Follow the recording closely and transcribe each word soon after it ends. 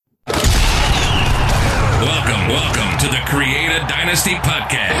Welcome to the Create a Dynasty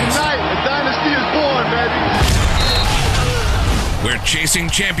podcast. Tonight, a dynasty is born, baby. Where chasing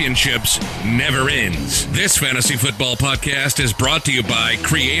championships never ends. This fantasy football podcast is brought to you by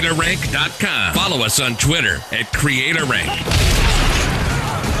CreateARank.com. Follow us on Twitter at CreateARank.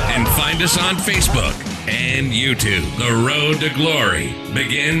 And find us on Facebook and YouTube. The road to glory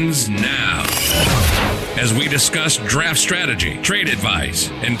begins now. As we discuss draft strategy, trade advice,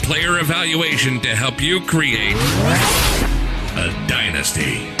 and player evaluation to help you create a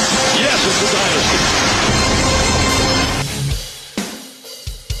dynasty. Yes, it's a dynasty.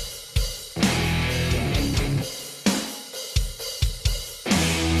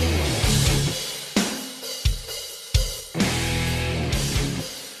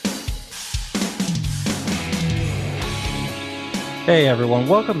 Hey everyone,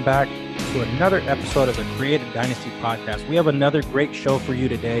 welcome back to another episode of the Create a Dynasty podcast. We have another great show for you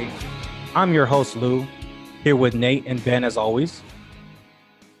today. I'm your host, Lou, here with Nate and Ben as always.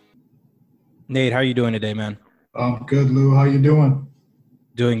 Nate, how are you doing today, man? I'm good, Lou. How you doing?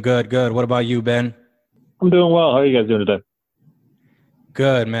 Doing good. What about you, Ben? I'm doing well. How are you guys doing today?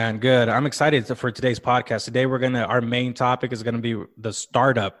 Good, man. Good. I'm excited for today's podcast. Today our main topic is gonna be a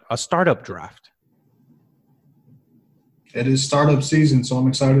startup draft. It is startup season, so I'm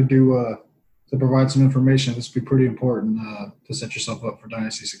excited to provide some information. This will be pretty important to set yourself up for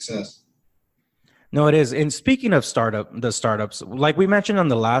dynasty success. No, it is. And speaking of startups, like we mentioned on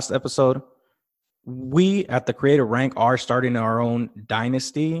the last episode, we at the Create a Rank are starting our own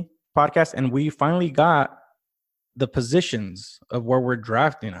dynasty podcast, and we finally got the positions of where we're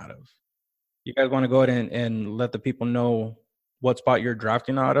drafting out of. You guys want to go ahead and let the people know what spot you're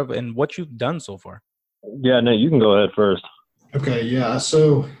drafting out of and what you've done so far? Yeah, Nate, you can go ahead first. Okay, yeah.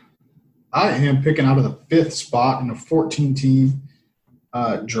 So I am picking out of the 5th spot in a 14-team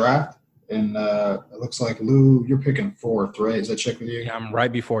draft, and it looks like, Lou, you're picking 4th, right? Is that check with you? Yeah, I'm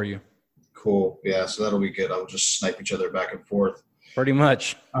right before you. Cool. Yeah, so that'll be good. I'll just snipe each other back and forth. Pretty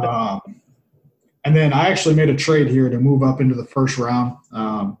much. And then I actually made a trade here to move up into the first round.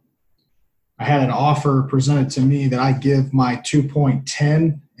 I had an offer presented to me that I give my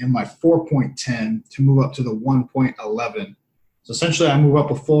 2.10 and my 4.10 to move up to the 1.11. So essentially I move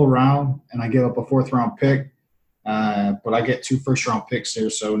up a full round and I give up a 4th round pick. But I get 2 first-round picks here.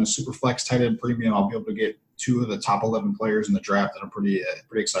 So in a super flex tight end premium, I'll be able to get 2 of the top 11 players in the draft, and I'm pretty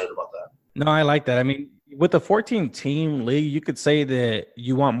excited about that. No, I like that. I mean, with a 14-team league, you could say that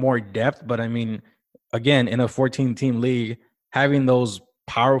you want more depth, but I mean, again, in a 14-team league, having those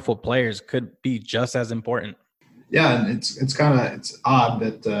powerful players could be just as important. Yeah, and it's odd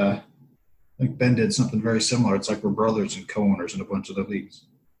that I think Ben did something very similar. It's like we're brothers and co-owners in a bunch of the leagues.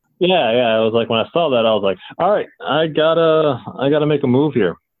 Yeah. It was like when I saw that, I was like, all right, I gotta make a move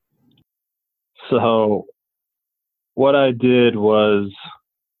here. So what I did was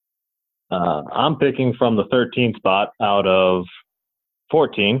I'm picking from the 13th spot out of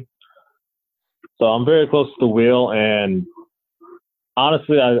 14. So I'm very close to the wheel, and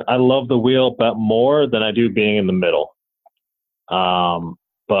honestly, I love the wheel bet more than I do being in the middle.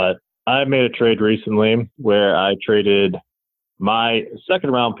 But I made a trade recently where I traded my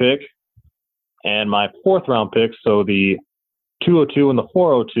 2nd round pick and my 4th round pick, so the 202 and the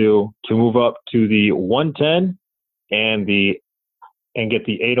 402, to move up to the 110 and get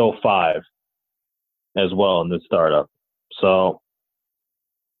the 805 as well in this startup. So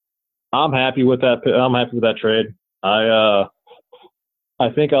I'm happy with that. I'm happy with that trade. I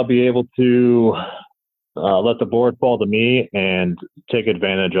think I'll be able to let the board fall to me and take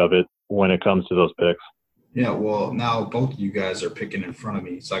advantage of it when it comes to those picks. Yeah, well, now both of you guys are picking in front of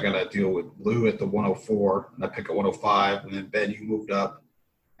me, so I got to deal with Lou at the 104, and I pick at 105, and then Ben, you moved up.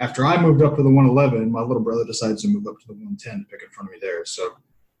 After I moved up to the 111, my little brother decides to move up to the 110 to pick in front of me there. So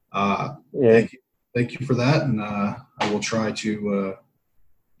thank you for that, and I will try not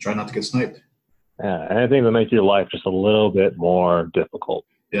to get sniped. Yeah, anything to make your life just a little bit more difficult.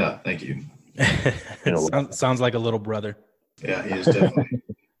 Yeah, thank you. Sounds like a little brother. Yeah, he is definitely.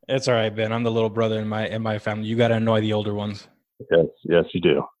 It's all right, Ben. I'm the little brother in my family. You got to annoy the older ones. Yes, you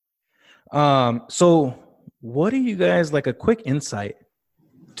do. So what do you guys, like a quick insight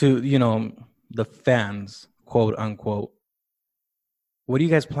to, the fans, quote unquote, what are you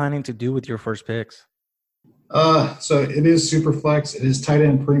guys planning to do with your first picks? So it is super flex. It is tight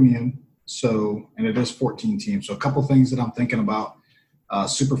end premium. So, and it is 14 teams. So a couple things that I'm thinking about.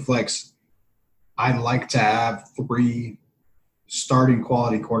 Super flex, I like to have 3 starting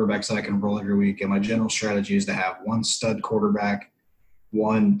quality quarterbacks that I can roll every week. And my general strategy is to have 1 stud quarterback,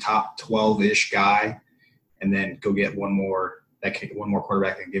 1 top 12-ish guy, and then go get one more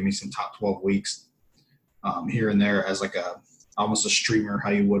quarterback that can give me some top 12 weeks. here and there as like almost a streamer, how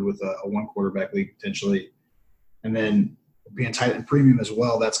you would with a one quarterback league potentially. And then being tight end premium as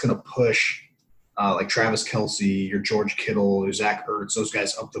well, that's going to push like Travis Kelce, your George Kittle, your Zach Ertz, those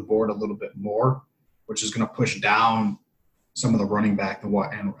guys up the board a little bit more, which is going to push down some of the running back and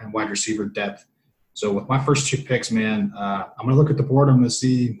wide receiver depth. So with my first 2 picks, man, I'm going to look at the board. I'm going to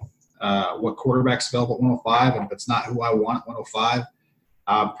see what quarterback's available at 105. And if it's not who I want at 105,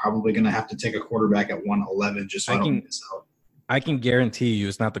 I'm probably going to have to take a quarterback at 111 just so I don't miss out. I can guarantee you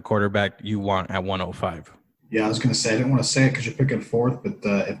it's not the quarterback you want at 105. Yeah, I was going to say, I didn't want to say it because you're picking 4th, but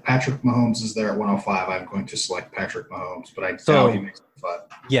if Patrick Mahomes is there at 105, I'm going to select Patrick Mahomes, but I doubt he makes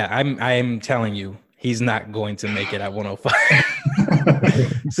 105. Yeah, I'm telling you, he's not going to make it at 105.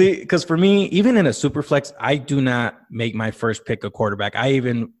 See, because for me, even in a super flex, I do not make my first pick a quarterback. I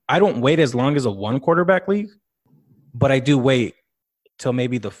don't wait as long as a 1 quarterback league, but I do wait till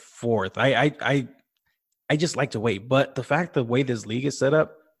maybe the 4th. I just like to wait. But the fact the way this league is set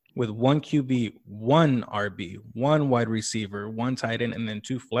up with 1 QB, 1 RB, 1 wide receiver, 1 tight end, and then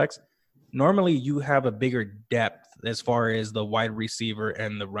 2 flex, normally you have a bigger depth as far as the wide receiver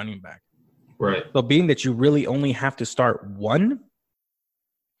and the running back. Right. So being that you really only have to start 1,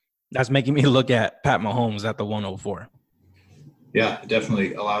 that's making me look at Pat Mahomes at the 104. Yeah, it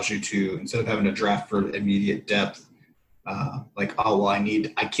definitely allows you to, instead of having to draft for immediate depth,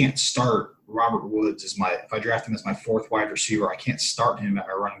 I can't start Robert Woods if I draft him as my 4th wide receiver, I can't start him at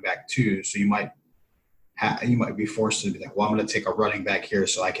my running back 2. So you might be forced to be like, well, I'm going to take a running back here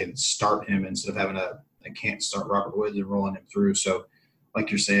so I can start him instead of having I can't start Robert Woods and rolling him through. So like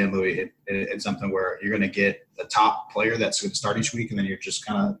you're saying, Louis, it's something where you're going to get the top player that's going to start each week, and then you're just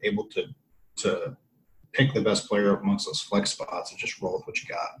kind of able to pick the best player amongst those flex spots and just roll with what you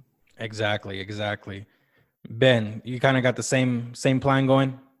got. Exactly. Ben, you kind of got the same plan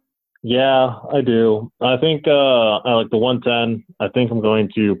going? Yeah, I do. I think I like the 110. I think I'm going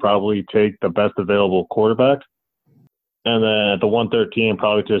to probably take the best available quarterback. And then at the 113,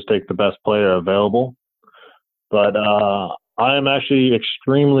 probably just take the best player available. But I am actually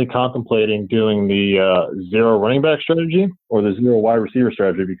extremely contemplating doing the 0 running back strategy or the 0 wide receiver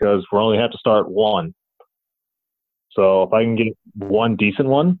strategy because we only have to start 1. So if I can get 1 decent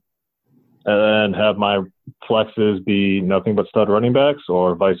one and then have my flexes be nothing but stud running backs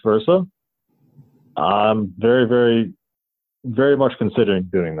or vice versa, I'm very, very, very much considering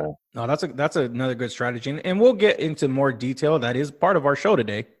doing that. No, that's another good strategy. And we'll get into more detail. That is part of our show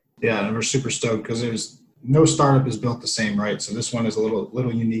today. Yeah, and we're super stoked because there's no startup is built the same, right? So this one is a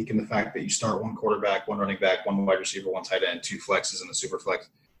little unique in the fact that you start 1 quarterback, 1 running back, 1 wide receiver, 1 tight end, 2 flexes in the super flex.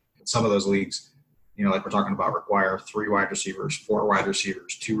 Some of those leagues, like we're talking about, require 3 wide receivers, 4 wide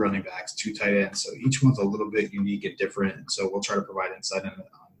receivers, 2 running backs, 2 tight ends. So each one's a little bit unique and different. And so we'll try to provide insight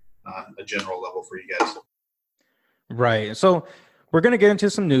on a general level for you guys. Right. So we're going to get into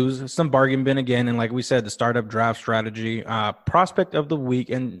some news, some bargain bin again. And like we said, the startup draft strategy, prospect of the week,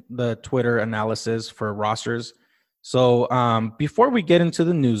 and the Twitter analysis for rosters. So before we get into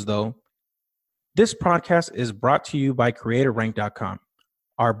the news, though, this podcast is brought to you by CreatorRank.com.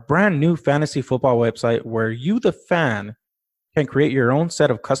 Our brand new fantasy football website where you, the fan, can create your own set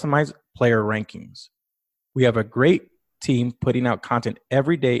of customized player rankings. We have a great team putting out content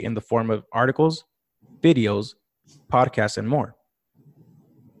every day in the form of articles, videos, podcasts, and more.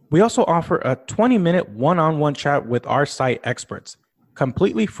 We also offer a 20-minute one-on-one chat with our site experts,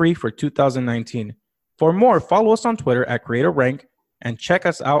 completely free for 2019. For more, follow us on Twitter at CreatorRank and check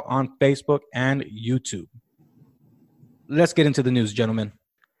us out on Facebook and YouTube. Let's get into the news, gentlemen.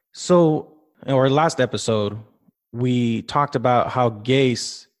 So, in our last episode, we talked about how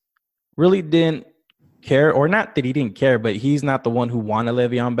Gase really didn't care, or not that he didn't care, but he's not the one who wanted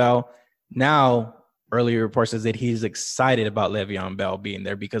Le'Veon Bell. Now, earlier reports says that he's excited about Le'Veon Bell being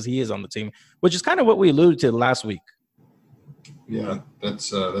there because he is on the team, which is kind of what we alluded to last week. Yeah,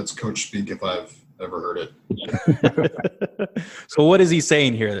 that's coach speak if I've ever heard it. So what is he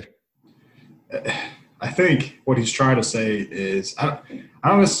saying here? I think what he's trying to say is I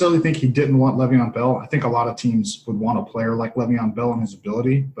don't necessarily think he didn't want Le'Veon Bell. I think a lot of teams would want a player like Le'Veon Bell and his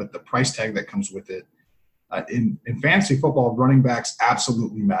ability, but the price tag that comes with it. In fantasy football, running backs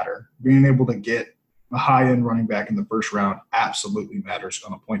absolutely matter. Being able to get a high-end running back in the first round absolutely matters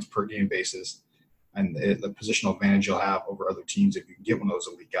on a points-per-game basis and the positional advantage you'll have over other teams if you can get one of those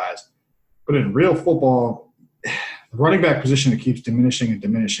elite guys. But in real football, the running back position, it keeps diminishing and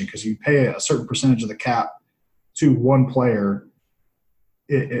diminishing because you pay a certain percentage of the cap to one player.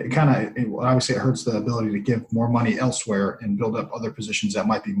 Obviously it hurts the ability to give more money elsewhere and build up other positions that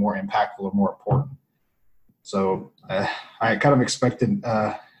might be more impactful or more important. So I kind of expected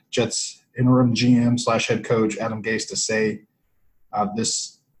Jets interim GM / head coach Adam Gase to say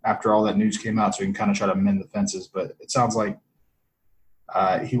this after all that news came out, so we can kind of try to mend the fences. But it sounds like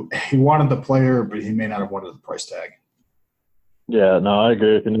he wanted the player, but he may not have wanted the price tag. Yeah, no, I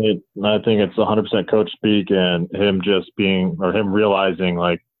agree with you, Nate. And I think it's 100% coach speak and him him realizing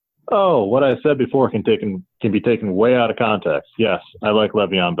like, oh, what I said before can be taken way out of context. Yes, I like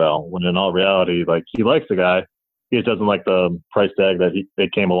Le'Veon Bell, when in all reality, like he likes the guy, he just doesn't like the price tag that they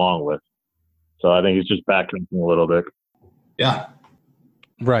came along with. So I think he's just backtracking a little bit. Yeah.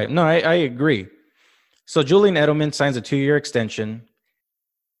 Right. No, I agree. So Julian Edelman signs a 2-year extension.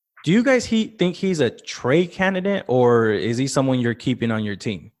 Do you guys think he's a trade candidate, or is he someone you're keeping on your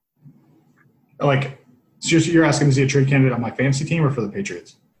team? Like, so you're asking, is he a trade candidate on my fantasy team or for the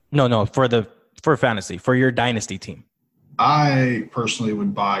Patriots? No, for fantasy, for your dynasty team. I personally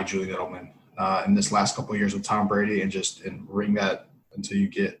would buy Julian Edelman in this last couple of years with Tom Brady and ring that until you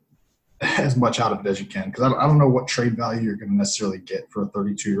get as much out of it as you can. Because I don't know what trade value you're going to necessarily get for a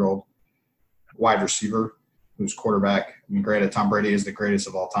 32-year-old wide receiver who's quarterback. I mean, granted, Tom Brady is the greatest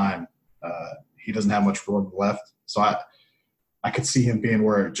of all time. He doesn't have much road left. So I could see him being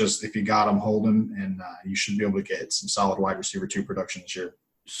where just if you got him, hold him, and you should be able to get some solid wide receiver 2 production this year.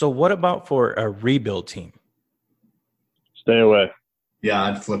 So what about for a rebuild team? Stay away. Yeah,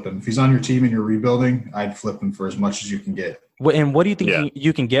 I'd flip him. If he's on your team and you're rebuilding, I'd flip him for as much as you can get. And what do you think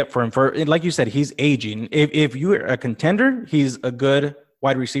you can get for him? For, like you said, he's aging. If you're a contender, he's a good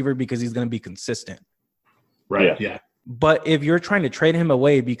wide receiver because he's going to be consistent. Right, yeah. But if you're trying to trade him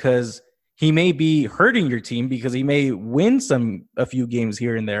away because he may be hurting your team because he may win a few games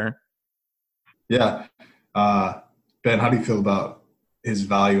here and there. Yeah. Ben, how do you feel about his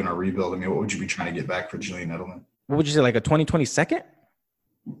value in a rebuild? I mean, what would you be trying to get back for Julian Edelman? What would you say, like a 2020 second?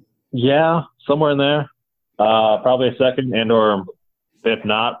 Yeah, somewhere in there. Probably a second, and or if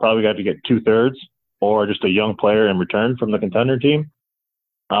not, probably got to get 2/3 or just a young player in return from the contender team.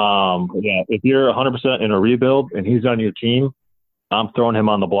 Yeah, if you're 100% in a rebuild and he's on your team, I'm throwing him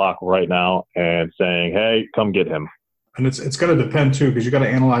on the block right now and saying, hey, come get him. And it's going to depend, too, because you got to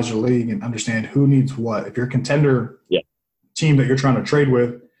analyze your league and understand who needs what. If your contender team that you're trying to trade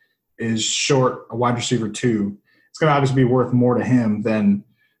with is short a wide receiver 2, it's going to obviously be worth more to him than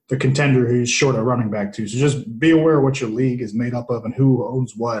the contender who's short a running back 2. So just be aware of what your league is made up of and who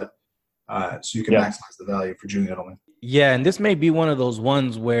owns what so you can maximize the value for Julian Edelman. Yeah, and this may be one of those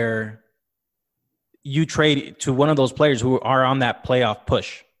ones where you trade to one of those players who are on that playoff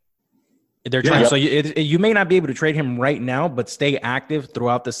push. They're trying, so you may not be able to trade him right now, but stay active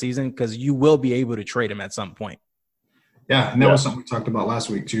throughout the season because you will be able to trade him at some point. Yeah, and that was something we talked about last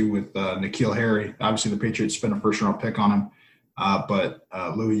week too with N'Keal Harry. Obviously, the Patriots spent a first-round pick on him, but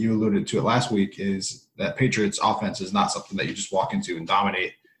Louis, you alluded to it last week, is that Patriots offense is not something that you just walk into and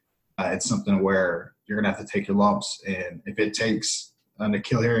dominate. It's something where you're going to have to take your lumps, and if it takes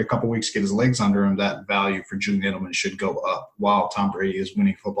N'Keal Harry a couple weeks to get his legs under him, that value for Julian Edelman should go up while Tom Brady is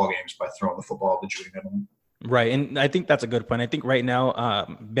winning football games by throwing the football to Julian Edelman. Right, and I think that's a good point. I think right now,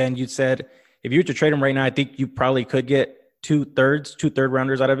 Ben, you said if you were to trade him right now, I think you probably could get 2/3, 2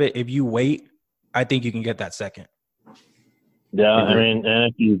 third-rounders out of it. If you wait, I think you can get that second. Yeah, I mean,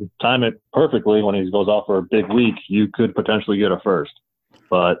 and if you time it perfectly when he goes off for a big week, you could potentially get a first.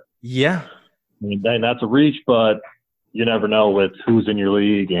 But yeah, I mean, that's a reach, but you never know with who's in your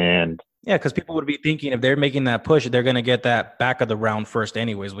league. And yeah, because people would be thinking if they're making that push, they're going to get that back of the round first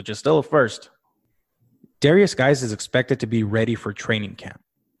anyways, which is still a first. Derrius Guice is expected to be ready for training camp.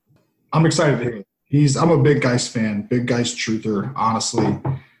 I'm excited to hear it. I'm a big Guice fan, big Guice truther, honestly.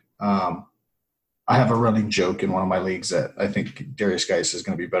 I have a running joke in one of my leagues that I think Derrius Guice is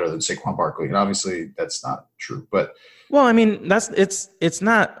going to be better than Saquon Barkley. And obviously that's not true, but. Well, I mean, it's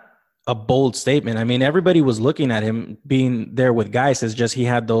not a bold statement. I mean, everybody was looking at him being there with Guice as just he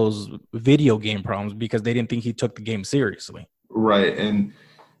had those video game problems because they didn't think he took the game seriously. Right. And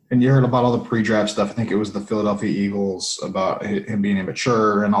you heard about all the pre-draft stuff. I think it was the Philadelphia Eagles about him being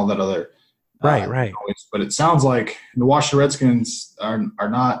immature and all that other. Right. Noise. But it sounds like the Washington Redskins are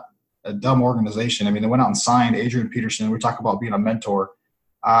not a dumb organization. I mean, they went out and signed Adrian Peterson. We talk about being a mentor.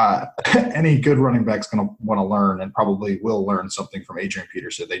 Any good running back's going to want to learn and probably will learn something from Adrian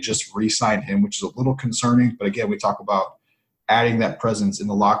Peterson. They just re-signed him, which is a little concerning. But again, we talk about adding that presence in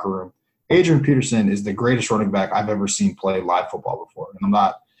the locker room. Adrian Peterson is the greatest running back I've ever seen play live football before. And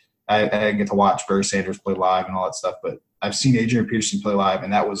I didn't get to watch Barry Sanders play live and all that stuff, but I've seen Adrian Peterson play live,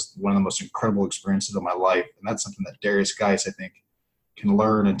 and that was one of the most incredible experiences of my life. And that's something that Derrius Guice, I think, can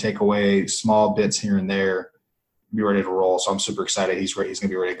learn and take away small bits here and there, be ready to roll. So I'm super excited. He's ready. He's going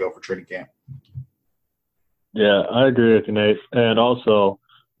to be ready to go for training camp. Yeah, I agree with you, Nate. And also,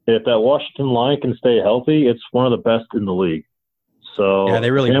 if that Washington line can stay healthy, it's one of the best in the league. So Yeah,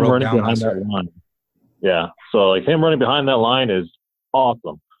 they really him broke running down behind last that year. line. Yeah, so like him running behind that line is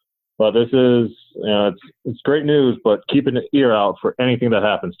awesome. But this is, it's great news. But keep an ear out for anything that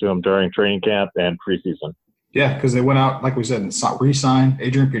happens to him during training camp and preseason. Yeah, because they went out, like we said, and re-signed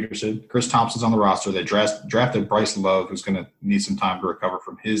Adrian Peterson. Chris Thompson's on the roster. They drafted Bryce Love, who's going to need some time to recover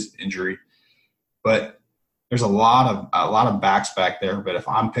from his injury. But there's a lot of backs back there. But if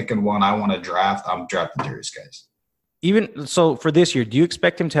I'm picking one I want to draft, I'm drafting Derrius Guice. Even so, for this year, do you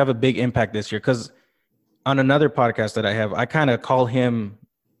expect him to have a big impact this year? Because on another podcast that I have, I kind of call him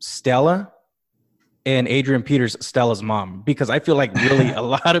Stella and Adrian Peters Stella's mom, because I feel like really a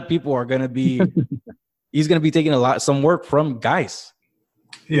lot of people are going to be he's going to be taking some work from Guice.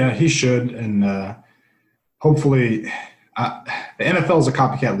 Yeah, he should. And hopefully the NFL is a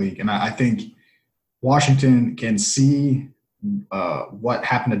copycat league. And I think Washington can see what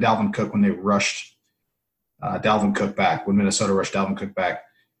happened to Dalvin Cook when they rushed Dalvin Cook back, when Minnesota rushed Dalvin Cook back.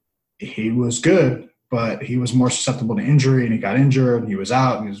 He was good, but he was more susceptible to injury, and he got injured, and he was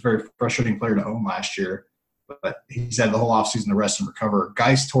out, and he was a very frustrating player to own last year. But he's had the whole offseason to rest and recover.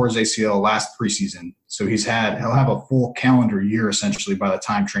 Guice tore his ACL last preseason, so he'll have a full calendar year essentially by the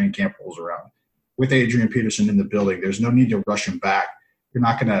time training camp rolls around. With Adrian Peterson in the building, there's no need to rush him back. You're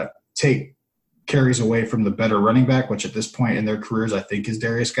not going to take carries away from the better running back, which at this point in their careers I think is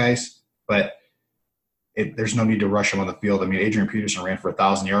Derrius Guice, but there's no need to rush him on the field. I mean, Adrian Peterson ran for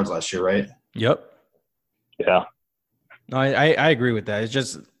 1,000 yards last year, right? Yep. Yeah. No, I agree with that. It's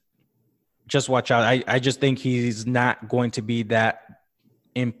just watch out. I just think he's not going to be that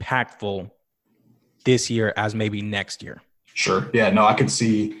impactful this year as maybe next year. Sure. Yeah, no, I could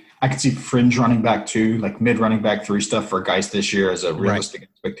see fringe running back 2, like mid running back 3 stuff for Guice this year as a realistic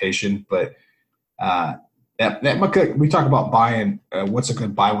expectation. But we talk about buying, what's a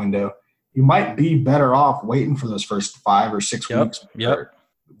good buy window. You might be better off waiting for those first 5 or 6 weeks. Yep.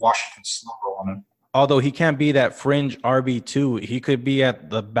 Washington slow roll on him. Although he can't be that fringe RB2, he could be at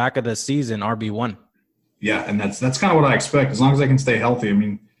the back of the season RB1. Yeah, and that's kind of what I expect. As long as they can stay healthy. I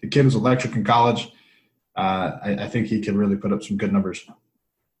mean, the kid was electric in college. I think he can really put up some good numbers.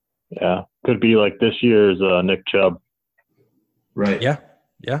 Yeah, could be like this year's Nick Chubb. Right.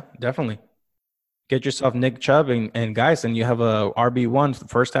 Yeah, definitely. Get yourself Nick Chubb and Guice, and you have a RB1 for the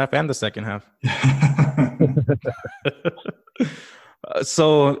first half and the second half.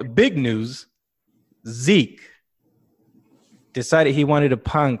 So big news. Zeke decided he wanted to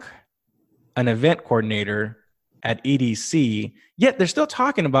punk an event coordinator at EDC, yet they're still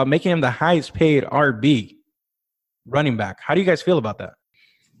talking about making him the highest paid RB running back. How do you guys feel about that?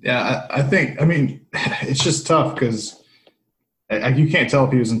 Yeah, I mean, it's just tough because you can't tell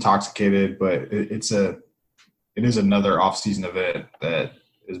if he was intoxicated, but it is another off-season event that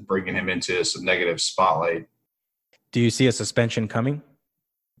is bringing him into some negative spotlight. Do you see a suspension coming?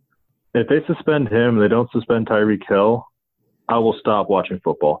 If they suspend him, they don't suspend Tyreek Hill, I will stop watching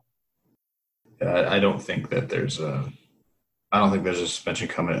football. I don't think that there's a suspension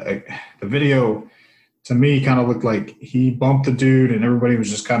coming. The video, to me, kind of looked like he bumped the dude and everybody was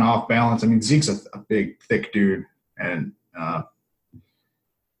just kind of off balance. I mean, Zeke's a big, thick dude, and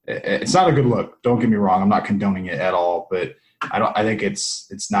it's not a good look. Don't get me wrong. I'm not condoning it at all, but I think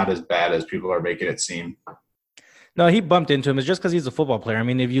it's not as bad as people are making it seem. No, he bumped into him. It's just because he's a football player. I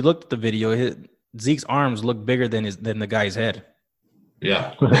mean, if you looked at the video, Zeke's arms look bigger than the guy's head.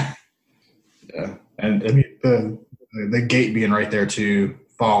 Yeah. Yeah. And I mean, the gate being right there too,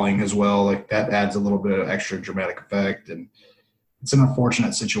 falling as well, like that adds a little bit of extra dramatic effect. And it's an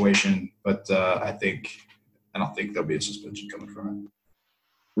unfortunate situation, but I don't think there'll be a suspension coming from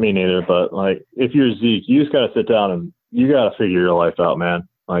it. Me neither, but like if you're Zeke, you just got to sit down and you got to figure your life out, man.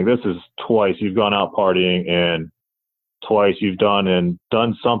 Like this is twice you've gone out partying and twice you've done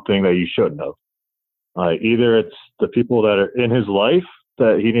something that you shouldn't have. Either it's the people that are in his life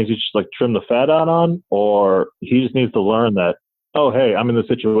that he needs to just like trim the fat out on, or he just needs to learn that, oh, hey, I'm in this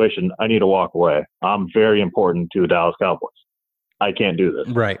situation. I need to walk away. I'm very important to the Dallas Cowboys. I can't do this.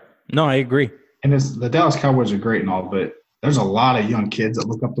 Right. No, I agree. And the Dallas Cowboys are great and all, but there's a lot of young kids that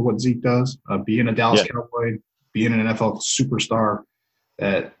look up to what Zeke does. Being a Dallas Cowboy, being an NFL superstar,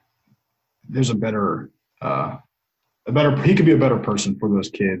 that there's he could be a better person for those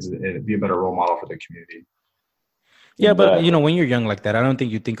kids and be a better role model for the community. Yeah, but when you're young like that, I don't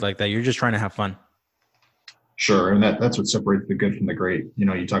think you think like that. You're just trying to have fun. Sure, and that's what separates the good from the great.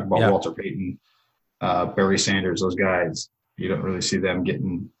 You talk about Walter Payton, Barry Sanders, those guys. You don't really see them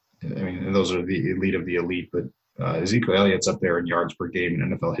getting. I mean, and those are the elite of the elite. But Ezekiel Elliott's up there in yards per game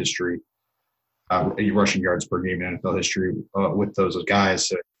in NFL history, rushing yards per game in NFL history with those guys.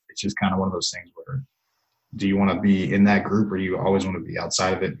 So it's just kind of one of those things where do you want to be in that group or do you always want to be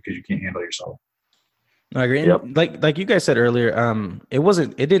outside of it because you can't handle yourself? I agree. Yep. Like you guys said earlier,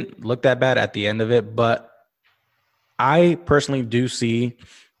 it didn't look that bad at the end of it, but I personally do see.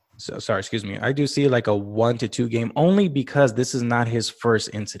 So sorry, excuse me. I do see like a 1 to 2 game only because this is not his first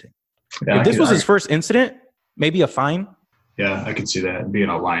incident. Yeah, if this was his first incident, maybe a fine. Yeah, I could see that. Being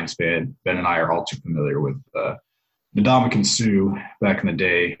a Lions fan, Ben and I are all too familiar with Ndamukong Suh back in the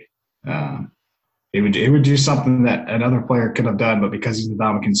day. It would do something that another player could have done, but because he's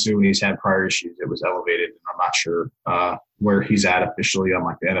Ndamukong Suh and he's had prior issues, it was elevated. And I'm not sure where he's at officially on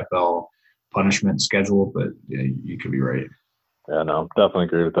like the NFL punishment schedule, but yeah, you could be right. Yeah, no, definitely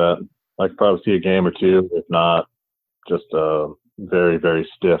agree with that. I could probably see a game or two, if not just a very, very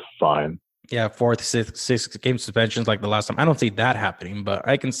stiff fine. Yeah, 4th, 6th game suspensions like the last time. I don't see that happening, but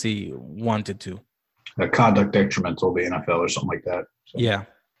I can see 1 to 2. A conduct detrimental to the NFL or something like that. So. Yeah.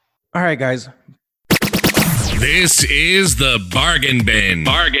 All right, guys. This is the Bargain Bin.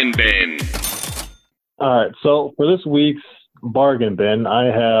 Bargain Bin. All right, so for this week's Bargain Bin, I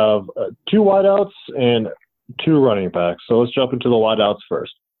have 2 wideouts and 2 running backs. So let's jump into the wideouts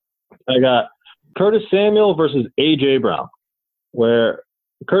first. I got Curtis Samuel versus A.J. Brown, where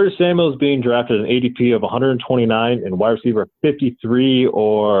Curtis Samuel is being drafted an ADP of 129 and wide receiver 53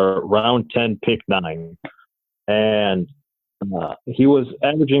 or round 10, pick 9. And he was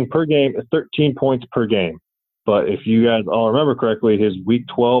averaging per game 13 points per game. But if you guys all remember correctly, his week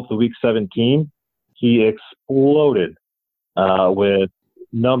 12 to week 17, he exploded with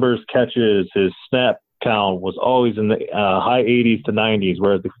numbers, catches. His snap count was always in the high 80s to 90s,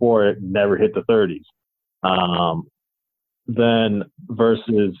 whereas before it never hit the 30s. Then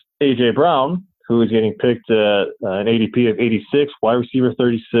versus A.J. Brown, who is getting picked at an ADP of 86, wide receiver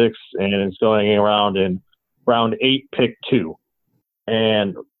 36, and is going around in round 8, pick 2.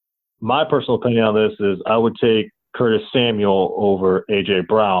 And my personal opinion on this is I would take Curtis Samuel over A.J.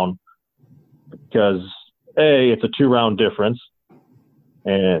 Brown because, A, it's a 2-round difference,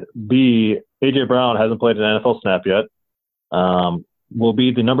 and B, A.J. Brown hasn't played an NFL snap yet, will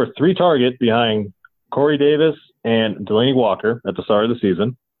be the number 3 target behind Corey Davis and Delaney Walker at the start of the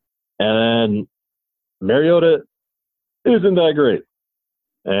season. And then Mariota isn't that great.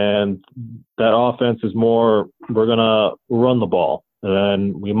 And that offense is more, we're going to run the ball, and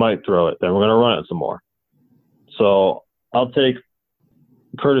then we might throw it. Then we're going to run it some more. So I'll take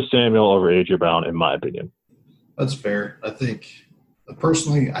Curtis Samuel over A.J. Brown, in my opinion. That's fair. I think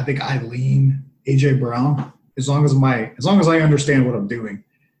personally, I lean A.J. Brown as long as I understand what I'm doing.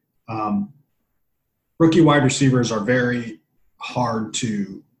 Rookie wide receivers are very hard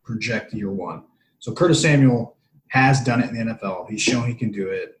to project year one. So Curtis Samuel has done it in the NFL. He's shown he can do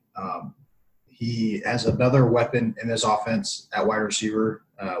it. He has another weapon in this offense at wide receiver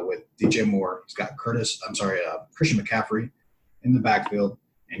with DJ Moore. He's got Christian McCaffrey in the backfield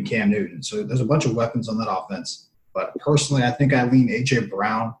and Cam Newton. So there's a bunch of weapons on that offense. But personally, I think I lean A.J.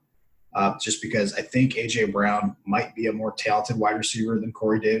 Brown just because I think A.J. Brown might be a more talented wide receiver than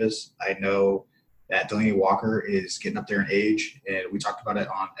Corey Davis. I know that Delaney Walker is getting up there in age, and we talked about it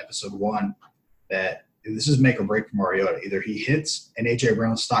on episode 1 that this is make or break for Mariota. Either he hits and A.J.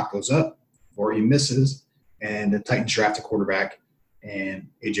 Brown's stock goes up, or he misses and the Titans draft a quarterback and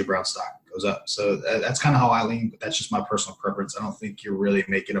A.J. Brown's stock goes up. So that's kind of how I lean, but that's just my personal preference. I don't think you're really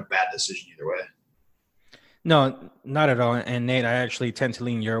making a bad decision either way. No, not at all. And Nate, I actually tend to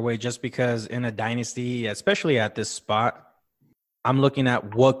lean your way just because in a dynasty, especially at this spot, I'm looking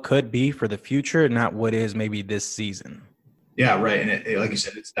at what could be for the future, not what is maybe this season. Yeah, right. And like you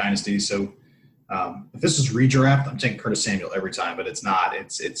said, it's dynasty. So if this is redraft, I'm taking Curtis Samuel every time, but it's not.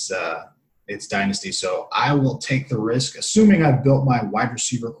 It's dynasty. So I will take the risk, assuming I've built my wide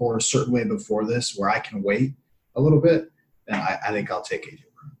receiver core a certain way before this, where I can wait a little bit. Then I think I'll take AJ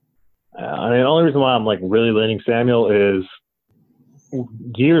Brown. I mean, the only reason why I'm really leaning Samuel is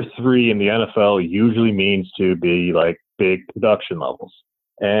year 3 in the NFL usually means to be big production levels.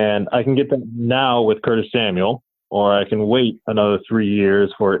 And I can get that now with Curtis Samuel, or I can wait another 3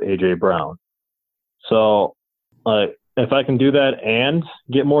 years for AJ Brown. So if I can do that and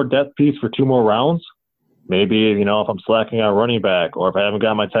get more depth piece for 2 more rounds, maybe, if I'm slacking on running back, or if I haven't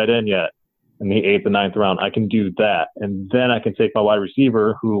got my tight end yet in the 8th and 9th round, I can do that. And then I can take my wide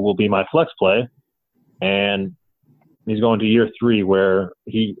receiver, who will be my flex play, and he's going to year 3 where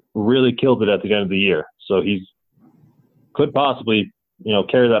he really killed it at the end of the year. So he's could possibly,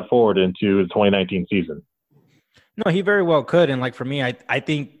 carry that forward into the 2019 season. No, he very well could. And for me, I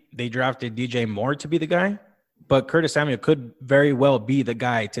think they drafted DJ Moore to be the guy, but Curtis Samuel could very well be the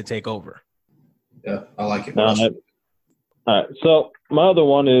guy to take over. Yeah, I like it. All right. So my other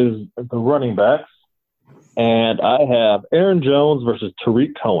one is the running backs. And I have Aaron Jones versus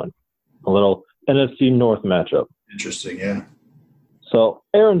Tariq Cohen, a little NFC North matchup. Interesting, yeah. So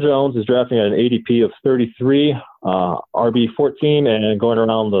Aaron Jones is drafting at an ADP of 33, RB 14, and going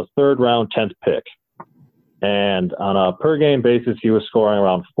around the third round, 10th pick. And on a per game basis, he was scoring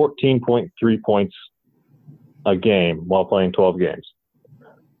around 14.3 points a game while playing 12 games.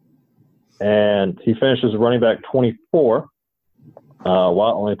 And he finishes running back 24 while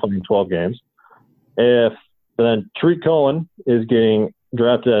only playing 12 games. If then Tariq Cohen is getting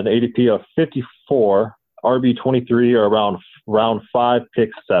drafted at an ADP of 54, RB 23, or around round 5, pick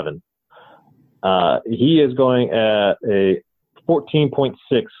 7. He is going at a 14.6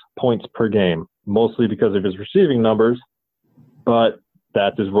 points per game, mostly because of his receiving numbers, but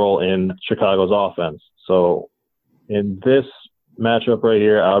that's his role in Chicago's offense. So in this matchup right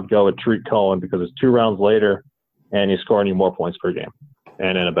here, I would go with Tariq Cohen because it's 2 rounds later and he's scoring you more points per game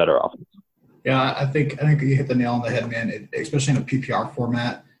and in a better offense. Yeah, I think you hit the nail on the head, man. Especially in a PPR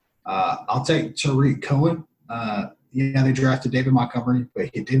format, I'll take Tariq Cohen. Yeah, they drafted David Montgomery,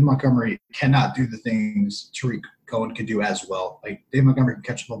 but David Montgomery cannot do the things Tariq Cohen could do as well. Like David Montgomery can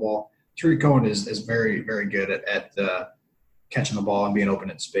catch the ball. Tariq Cohen is very, very good at catching the ball and being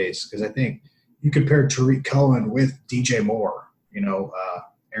open in space. Because I think you compare Tariq Cohen with DJ Moore. You know,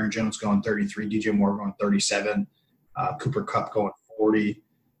 Aaron Jones going 33, DJ Moore going 37, Cooper Kupp going 40.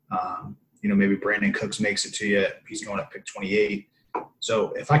 You know, maybe Brandon Cooks makes it to you. He's going at pick 28.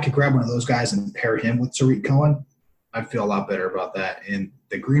 So if I could grab one of those guys and pair him with Tariq Cohen, I'd feel a lot better about that. And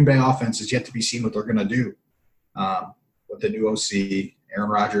the Green Bay offense is yet to be seen what they're going to do with the new OC.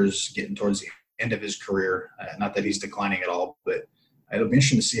 Aaron Rodgers getting towards the end of his career. Not that he's declining at all, but it'll be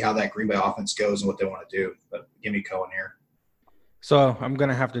interesting to see how that Green Bay offense goes and what they want to do. But give me Cohen here. So I'm going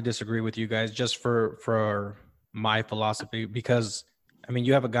to have to disagree with you guys just for my philosophy because, I mean,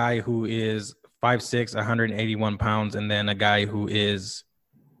 you have a guy who is 5'6", 181 pounds, and then a guy who is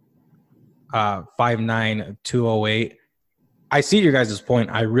 5'9", 208. I see your guys' point.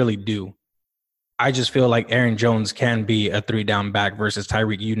 I really do. I just feel like Aaron Jones can be a 3-down back versus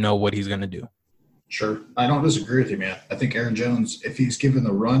Tyreek. You know what he's going to do. Sure. I don't disagree with you, man. I think Aaron Jones, if he's given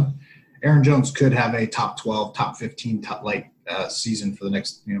the run, Aaron Jones could have a top 12, top 15 season for the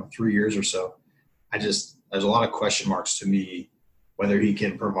next 3 years or so. There's a lot of question marks to me whether he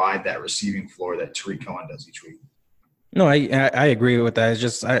can provide that receiving floor that Tariq Cohen does each week. No, I agree with that. It's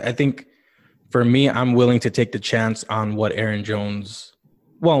just I think for me, I'm willing to take the chance on what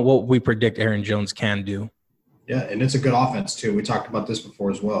what we predict Aaron Jones can do. Yeah, and it's a good offense too. We talked about this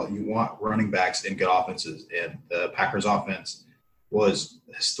before as well. You want running backs in good offenses, and the Packers offense was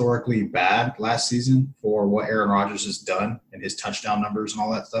historically bad last season for what Aaron Rodgers has done and his touchdown numbers and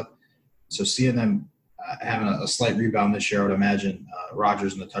all that stuff. So seeing them having a slight rebound this year, I would imagine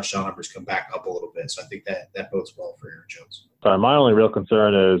Rodgers and the touchdown numbers come back up a little bit. So I think that bodes well for Aaron Jones. My only real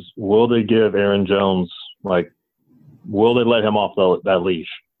concern is, will they give Aaron Jones, will they let him off that leash?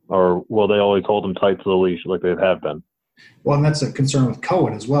 Or will they always hold him tight to the leash like they have been? Well, and that's a concern with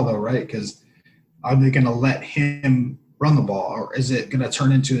Cohen as well, though, right? Because are they going to let him run the ball? Or is it going to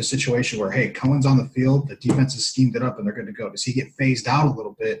turn into a situation where, hey, Cohen's on the field, the defense has schemed it up, and they're good to go? Does he get phased out a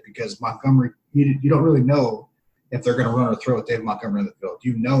little bit? Because Montgomery, you don't really know if they're going to run or throw with David Montgomery on the field.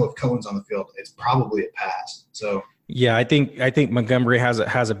 You know if Cohen's on the field, it's probably a pass. So yeah, I think Montgomery has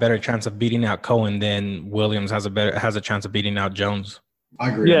a better chance of beating out Cohen than Williams has a chance of beating out Jones. I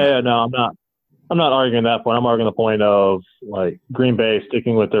agree. Yeah, no, I'm not arguing that point. I'm arguing the point of Green Bay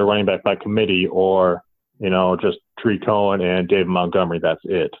sticking with their running back by committee, or just Tariq Cohen and David Montgomery. That's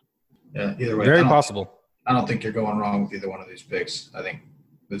it. Yeah, either way, very possible. I don't think you're going wrong with either one of these picks. I think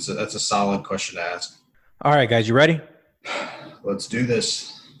that's a solid question to ask. All right, guys, you ready? Let's do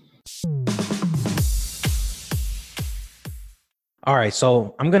this. All right,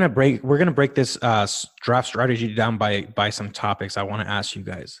 so we're gonna break this draft strategy down by some topics I want to ask you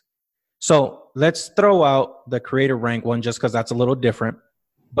guys. So let's throw out the creator rank one just because that's a little different.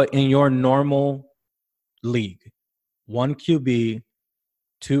 But in your normal league, 1 QB,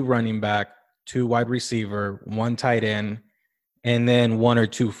 2 running back, 2 wide receiver, 1 tight end, and then 1 or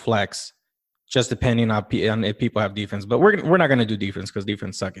 2 flex, just depending on if people have defense. But we're not gonna do defense because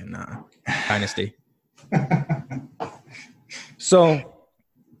defense suck in Dynasty. So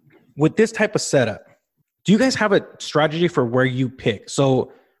with this type of setup, do you guys have a strategy for where you pick?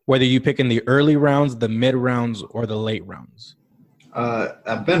 So whether you pick in the early rounds, the mid rounds, or the late rounds?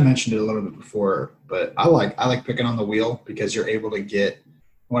 Ben mentioned it a little bit before, but I like picking on the wheel because you're able to get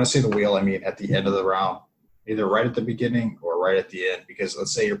 – when I say the wheel, I mean at the end of the round, either right at the beginning or right at the end. Because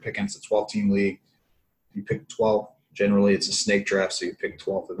let's say you're picking – it's a 12-team league. You pick 12 Generally, it's a snake draft, so you pick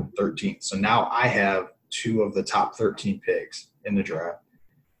 12th and 13th. So now I have 2 of the top 13 picks in the draft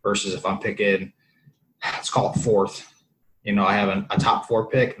versus if I'm picking, let's call it 4th. I have a top 4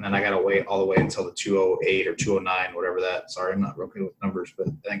 pick, and then I got to wait all the way until the 208 or 209, whatever that. Sorry, I'm not real good with numbers, but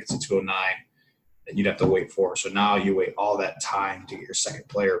I think it's a 209 that you'd have to wait for. So now you wait all that time to get your second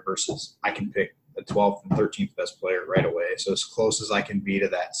player versus I can pick the 12th and 13th best player right away. So as close as I can be to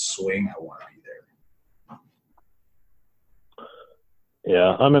that swing, I want to be there.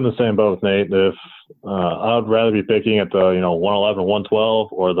 Yeah, I'm in the same boat with Nate. If I'd rather be picking at the 111, 112,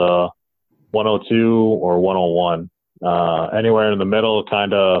 or the 102 or 101. Anywhere in the middle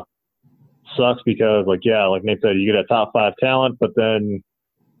kind of sucks because, like Nate said, you get a top 5 talent, but then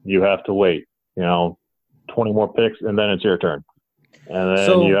you have to wait, 20 more picks, and then it's your turn. And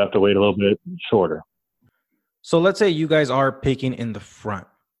then you have to wait a little bit shorter. So let's say you guys are picking in the front.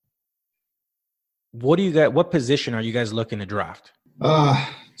 What position are you guys looking to draft?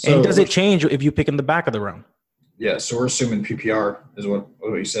 And does it change if you pick in the back of the round? Yeah, so we're assuming PPR is what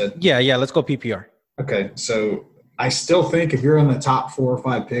you said. Yeah, let's go PPR. Okay, so I still think if you're in the top 4 or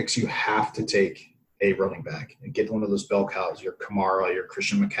 5 picks, you have to take a running back and get one of those bell cows, your Kamara, your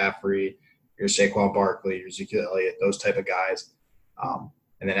Christian McCaffrey, your Saquon Barkley, your Ezekiel Elliott, those type of guys.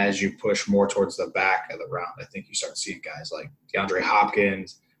 And then as you push more towards the back of the round, I think you start seeing guys like DeAndre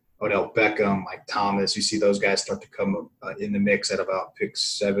Hopkins, Odell Beckham, Mike Thomas. You see those guys start to come in the mix at about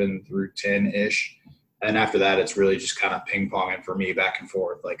picks 7 through 10-ish. And after that, it's really just kind of ping-ponging for me back and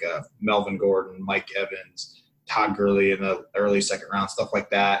forth, like Melvin Gordon, Mike Evans, Todd Gurley in the early second round, stuff like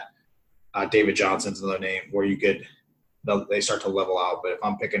that. David Johnson's another name where they start to level out. But if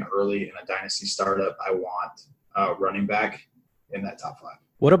I'm picking early in a dynasty startup, I want running back in that top 5.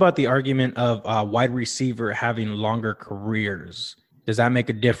 What about the argument of wide receiver having longer careers? Does that make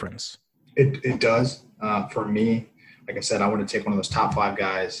a difference? It does. For me, like I said, I want to take one of those top 5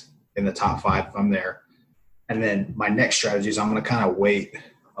 guys in the top 5 if I'm there. And then my next strategy is I'm going to kind of wait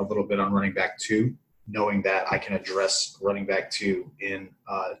a little bit on running back 2, knowing that I can address running back 2 in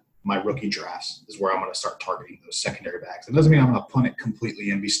my rookie drafts is where I'm going to start targeting those secondary backs. It doesn't mean I'm going to punt it completely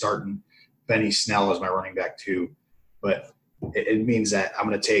and be starting Benny Snell as my running back 2, but it means that I'm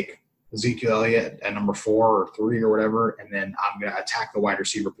going to take Ezekiel Elliott at number 4 or 3 or whatever, and then I'm going to attack the wide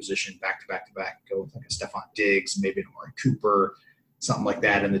receiver position back to back to back, go with like a Stephon Diggs, maybe an Amari Cooper, something like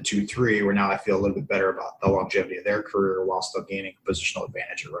that in the 2-3, where now I feel a little bit better about the longevity of their career while still gaining a positional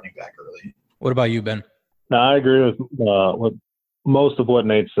advantage at running back early. What about you, Ben? No, I agree with most of what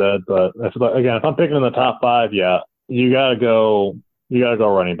Nate said, but if I'm picking in the top 5, you gotta go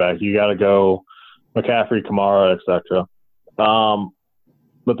running back. You gotta go McCaffrey, Kamara, etc.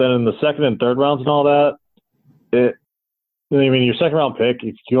 But then in the second and third rounds and all that, your second round pick,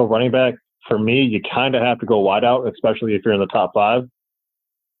 if you go running back, for me, you kind of have to go wide out, especially if you're in the top 5,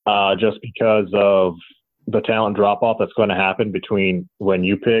 just because of the talent drop off that's going to happen between when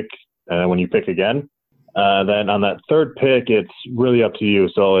you pick and when you pick again. Then on that third pick, it's really up to you.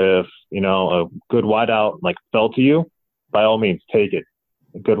 So if, a good wideout fell to you, by all means, take it.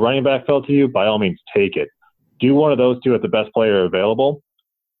 A good running back fell to you, by all means, take it. Do one of those 2 at the best player available.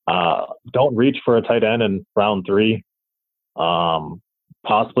 Don't reach for a tight end in round 3,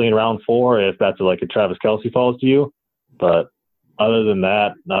 possibly in round 4 if that's like a Travis Kelce falls to you. But other than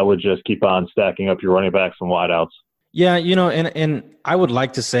that, I would just keep on stacking up your running backs and wideouts. Yeah, and I would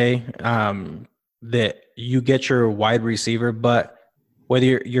like to say that you get your wide receiver, but whether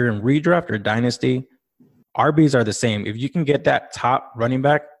you're in redraft or dynasty, RBs are the same. If you can get that top running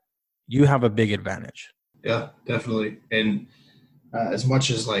back, you have a big advantage. Yeah, definitely. And as much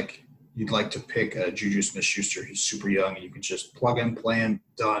as you'd like to pick Juju Smith-Schuster, he's super young, and you can just plug in, play him,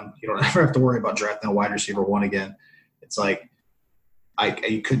 done. You don't ever have to worry about drafting a wide receiver 1 again. It's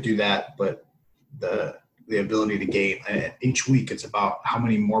you could do that, but the ability to gain each week, it's about how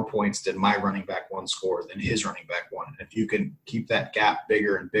many more points did my running back 1 score than his running back 1. And if you can keep that gap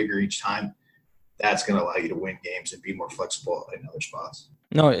bigger and bigger each time, that's going to allow you to win games and be more flexible in other spots.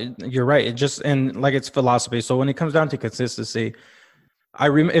 No, you're right. It's philosophy. So when it comes down to consistency,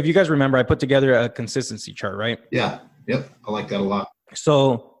 if you guys remember, I put together a consistency chart, right? Yeah. Yep. I like that a lot.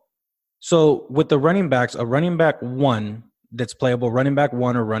 So with the running backs, a running back 1 that's playable, running back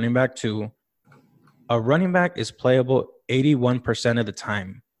 1 or running back 2, a running back is playable 81% of the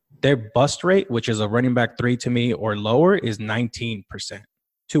time. Their bust rate, which is a running back 3 to me or lower, is 19%.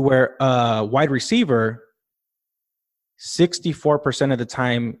 To where a wide receiver, 64% of the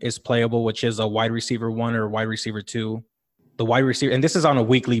time is playable, which is a wide receiver 1 or wide receiver 2. The wide receiver, and this is on a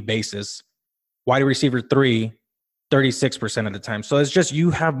weekly basis, wide receiver 3 36% of the time. So it's just you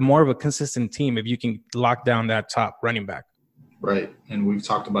have more of a consistent team if you can lock down that top running back. Right. And we've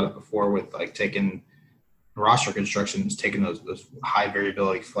talked about it before with like taking roster constructions, taking those high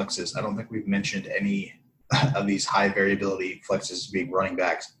variability flexes. I don't think we've mentioned any of these high variability flexes being running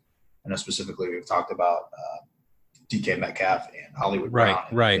backs. I know specifically we've talked about DK Metcalf and Hollywood Brown.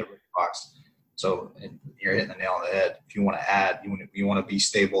 Right. Box. So you're hitting the nail on the head. If you want to add, you want to be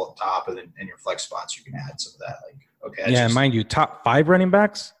stable at top, and then in your flex spots, you can add some of that. Like, okay. Yeah, mind you, top 5 running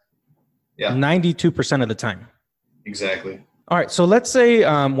backs, 92% of the time. Exactly. All right, so let's say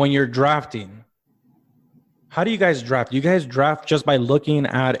when you're drafting, how do you guys draft? Do you guys draft just by looking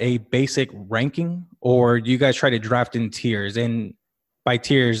at a basic ranking, or do you guys try to draft in tiers? And by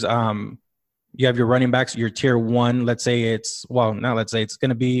tiers, you have your running backs, your tier 1. Let's say it's going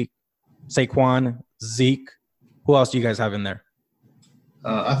to be Saquon, Zeke. Who else do you guys have in there?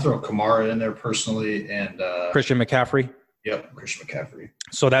 I throw Kamara in there personally, and Christian McCaffrey. Yep, Christian McCaffrey.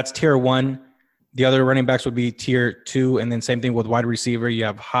 So that's tier 1. The other running backs would be tier 2, and then same thing with wide receiver. You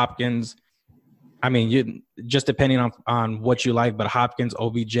have Hopkins. I mean, you just depending on what you like, but Hopkins,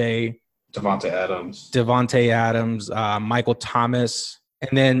 OBJ, Devontae Adams, Michael Thomas,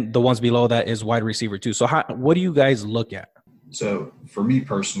 and then the ones below that is wide receiver too. So what do you guys look at? So for me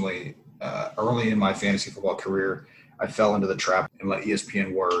personally, early in my fantasy football career, I fell into the trap and let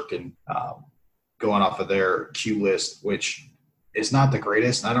ESPN work and going off of their Q list, which is not the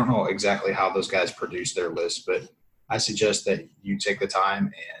greatest. I don't know exactly how those guys produce their list, but I suggest that you take the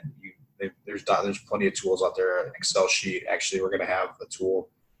time and there's plenty of tools out there. An Excel sheet. Actually, we're going to have a tool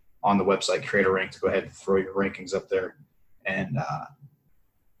on the website, Create a Rank, to go ahead and throw your rankings up there and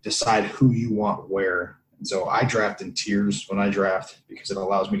decide who you want where. And so I draft in tiers when I draft because it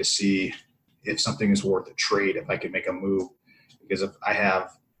allows me to see if something is worth a trade, if I can make a move. Because if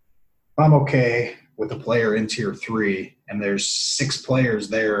I'm okay with a player in tier 3 and there's 6 players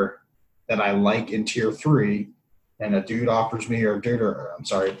there that I like in tier 3 and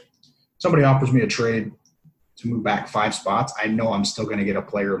somebody offers me a trade to move back 5 spots, I know I'm still going to get a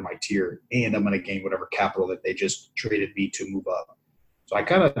player in my tier and I'm going to gain whatever capital that they just traded me to move up. So I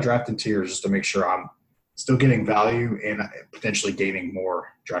kind of draft in tiers just to make sure I'm still getting value and potentially gaining more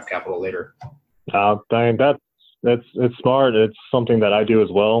draft capital later. I mean, it's smart. It's something that I do as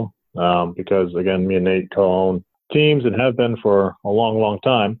well because, again, me and Nate co-own teams and have been for a long, long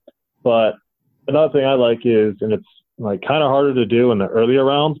time. But another thing I like is, and it's like kind of harder to do in the earlier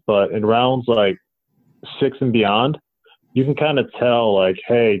rounds, but in rounds like 6 and beyond, you can kind of tell like,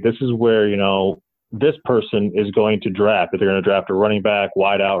 hey, this is where, this person is going to draft. If they're going to draft a running back,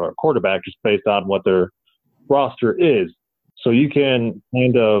 wide out, or a quarterback just based on what their roster is. So you can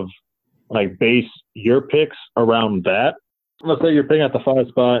kind of like base your picks around that. Let's say you're picking at the 5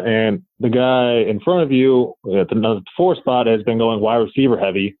 spot and the guy in front of you at the 4 spot has been going wide receiver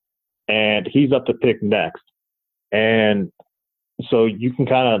heavy and he's up to pick next. And so you can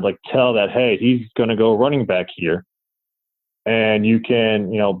kind of like tell that, hey, he's going to go running back here. And you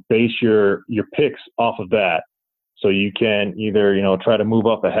can, base your picks off of that. So you can either, try to move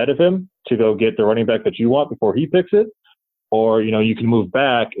up ahead of him to go get the running back that you want before he picks it. Or, you can move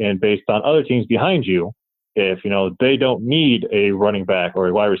back and based on other teams behind you, if, they don't need a running back or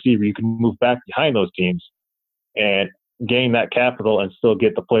a wide receiver, you can move back behind those teams and gain that capital and still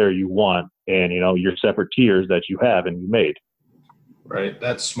get the player you want and, your separate tiers that you have and you made. Right.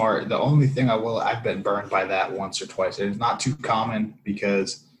 That's smart. The only thing I've been burned by that once or twice. It's not too common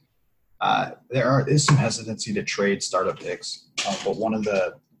because there is some hesitancy to trade startup picks. But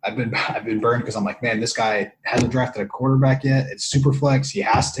I've been burned because I'm like, man, this guy hasn't drafted a quarterback yet. It's super flex. He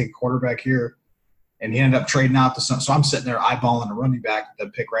has to take a quarterback here. And he ended up trading out to some. So I'm sitting there eyeballing a running back, the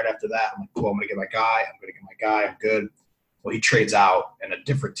pick right after that. I'm like, cool, I'm going to get my guy. I'm good. Well, he trades out and a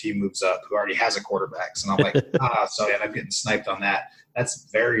different team moves up who already has a quarterback. So I'm like, so I end up getting sniped on that.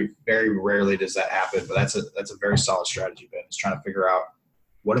 That's very, very rarely does that happen, but that's a very solid strategy, Ben. It's trying to figure out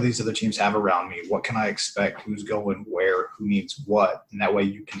what do these other teams have around me? What can I expect? Who's going where? Who needs what? And that way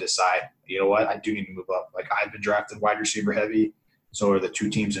you can decide, you know what? I do need to move up. Like I've been drafted wide receiver heavy. So are the 2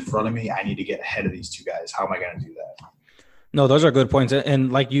 teams in front of me. I need to get ahead of these 2 guys. How am I going to do that? No, those are good points.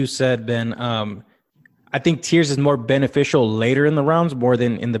 And like you said, Ben, I think tiers is more beneficial later in the rounds more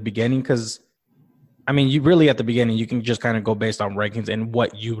than in the beginning because, I mean, you really at the beginning, you can just kind of go based on rankings and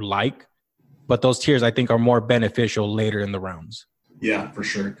what you like. But those tiers, I think, are more beneficial later in the rounds. Yeah, for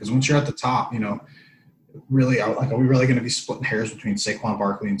sure. Because once you're at the top, really, are we really going to be splitting hairs between Saquon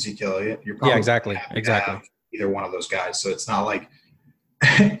Barkley and Zeke Elliott? You're probably exactly. Either one of those guys. So it's not like,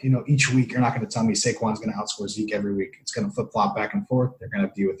 each week you're not going to tell me Saquon's going to outscore Zeke every week. It's going to flip-flop back and forth. They're going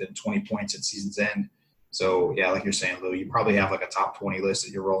to be within 20 points at season's end. So yeah, like you're saying, Lou, you probably have like a top 20 list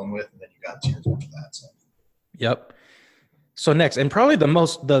that you're rolling with, and then you got tiers after that. So. Yep. So next, and probably the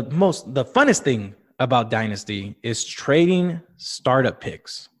funnest thing about Dynasty is trading startup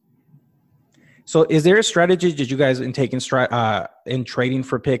picks. So is there a strategy that you guys in trading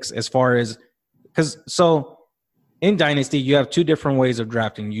for picks as far as, because so in Dynasty, you have two different ways of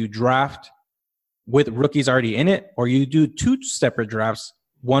drafting. You draft with rookies already in it, or you do two separate drafts,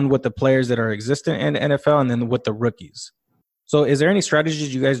 one with the players that are existent in the NFL and then with the rookies. So is there any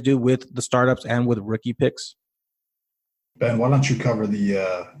strategies you guys do with the startups and with rookie picks? Ben, why don't you cover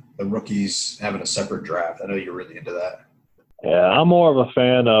the rookies having a separate draft? I know you're really into that. Yeah, I'm more of a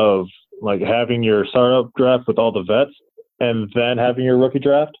fan of like having your startup draft with all the vets and then having your rookie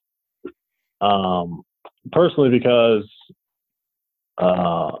draft. Personally, because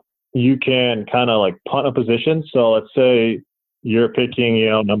you can kind of like punt a position. So let's say you're picking,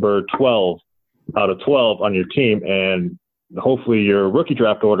 number 12 out of 12 on your team, and hopefully your rookie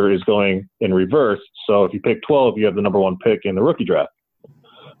draft order is going in reverse. So if you pick 12, you have the number 1 pick in the rookie draft.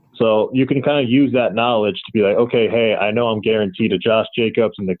 So you can kind of use that knowledge to be like, okay, hey, I know I'm guaranteed a Josh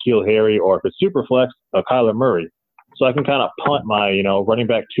Jacobs and N'Keal Harry, or if it's super flex, a Kyler Murray. So I can kind of punt my, running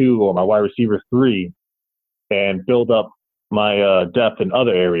back 2 or my wide receiver 3 and build up my depth in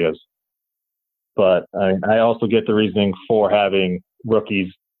other areas. But I also get the reasoning for having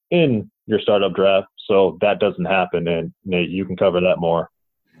rookies in your startup draft, so that doesn't happen, and Nate, you can cover that more.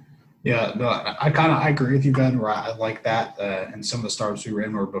 Yeah, no, I agree with you, Ben. Where I like that, and some of the startups we were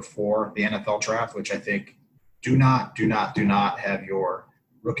in were before the NFL draft, which I think do not have your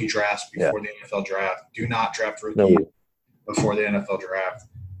rookie drafts before the NFL draft. Do not draft rookie before the NFL draft.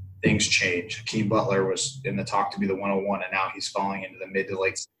 Things change. Hakeem Butler was in the talk to be the 101, and now he's falling into the mid to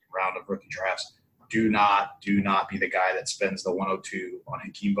late round of rookie drafts. Do not be the guy that spends the 102 on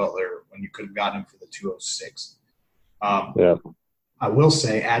Hakeem Butler when you could have gotten him for the 206. I will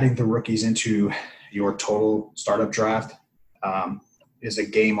say adding the rookies into your total startup draft is a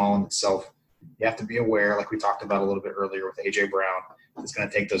game all in itself. You have to be aware, like we talked about a little bit earlier with A.J. Brown, it's going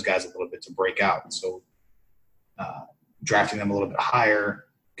to take those guys a little bit to break out. So drafting them a little bit higher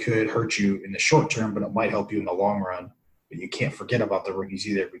could hurt you in the short term, but it might help you in the long run. But you can't forget about the rookies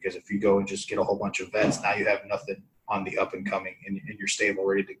either, because if you go and just get a whole bunch of vets, now you have nothing on the up and coming in your stable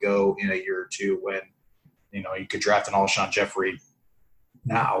ready to go in a year or two when, you could draft an Alshon Jeffrey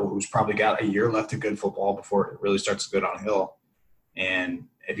now who's probably got a year left of good football before it really starts to go downhill. And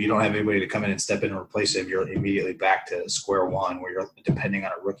if you don't have anybody to come in and step in and replace him, you're immediately back to square one where you're depending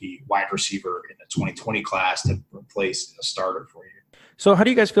on a rookie wide receiver in the 2020 class to replace a starter for you. So how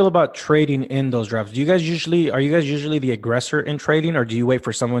do you guys feel about trading in those drafts? Are you guys usually the aggressor in trading, or do you wait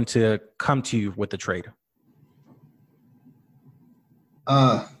for someone to come to you with the trade?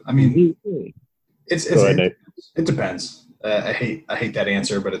 It depends. I hate that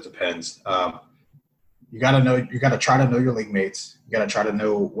answer, but it depends. You got to try to know your league mates. You got to try to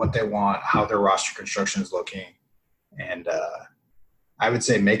know what they want, how their roster construction is looking. And I would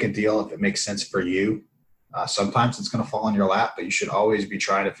say make a deal if it makes sense for you. Sometimes it's going to fall in your lap, but you should always be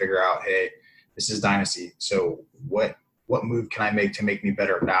trying to figure out, hey, this is Dynasty. So what move can I make to make me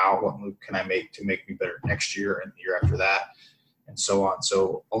better now? What move can I make to make me better next year and the year after that? And so on.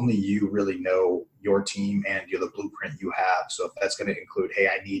 So only you really know your team and the blueprint you have. So if that's going to include, hey,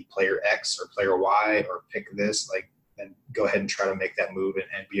 I need player X or player Y or pick this, then go ahead and try to make that move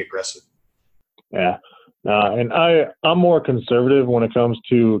and be aggressive. Yeah. And I'm more conservative when it comes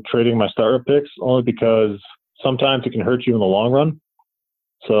to trading my starter picks, only because sometimes it can hurt you in the long run.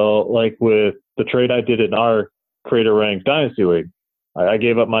 So like with the trade I did in our Creator Rank Dynasty League, I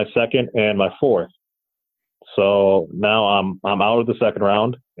gave up my second and my fourth. So now I'm out of the second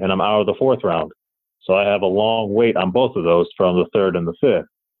round and I'm out of the fourth round. So I have a long wait on both of those from the third and the fifth.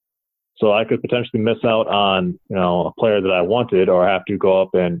 So I could potentially miss out on, a player that I wanted, or have to go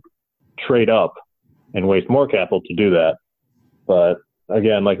up and trade up and waste more capital to do that. But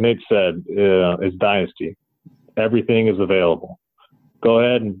again, like Nate said, it's Dynasty. Everything is available. Go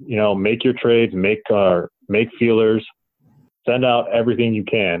ahead and, make your trades, make feelers, send out everything you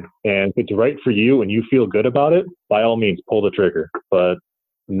can. And if it's right for you and you feel good about it, by all means, pull the trigger. But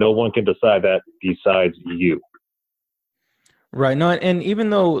no one can decide that besides you. Right. No, and even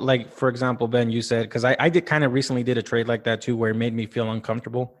though, like, for example, Ben, you said, because I did recently did a trade like that too, where it made me feel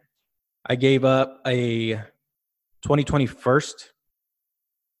uncomfortable. I gave up a 2020 first,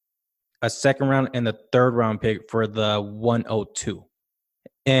 a second round, and the third round pick for the 102.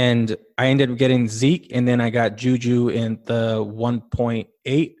 And I ended up getting Zeke, and then I got Juju in the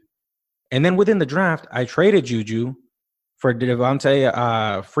 1.8. And then within the draft, I traded Juju for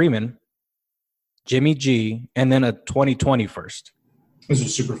Devontae Freeman. Jimmy G, and then a 2020 first. This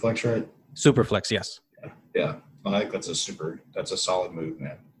is super flex, right? Super flex, yes. Yeah. I think that's a solid move,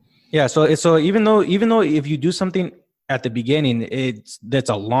 man. Yeah. So even though if you do something at the beginning, that's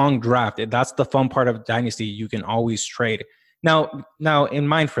a long draft. That's the fun part of Dynasty. You can always trade. Now in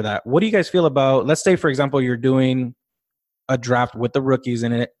mind for that, what do you guys feel about, let's say, for example, you're doing a draft with the rookies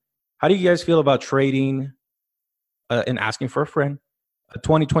in it. How do you guys feel about trading and asking for a friend a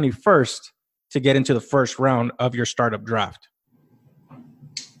 2020 first to get into the first round of your startup draft?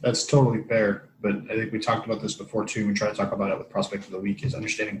 That's totally fair. But I think we talked about this before too. We try to talk about it with Prospect of the Week, is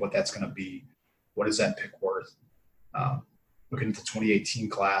understanding what that's going to be. What is that pick worth? Looking at the 2018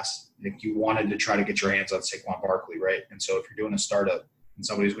 class, I think you wanted to try to get your hands on Saquon Barkley, right? And so if you're doing a startup and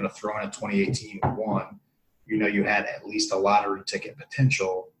somebody's going to throw in a 2018 one, you know you had at least a lottery ticket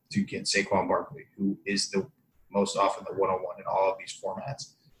potential to get Saquon Barkley, who is the most often the 101 in all of these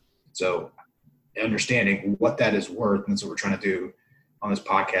formats. So understanding what that is worth, and that's what we're trying to do on this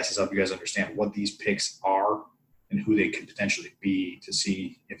podcast, is help you guys understand what these picks are and who they could potentially be to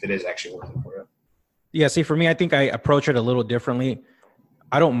see if it is actually worth it for you. Yeah, see, for me, I think I approach it a little differently.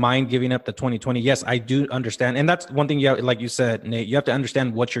 I don't mind giving up the 2020. Yes, I do understand. And that's one thing, like you said, Nate, you have to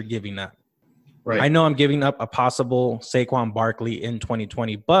understand what you're giving up. Right. I know I'm giving up a possible Saquon Barkley in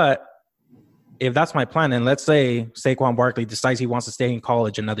 2020, but if that's my plan, and let's say Saquon Barkley decides he wants to stay in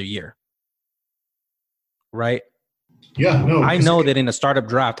college another year, right? Yeah, no. I know that in a startup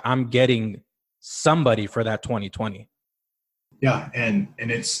draft, I'm getting somebody for that 2020. Yeah, and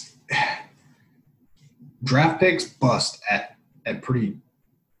it's draft picks bust at pretty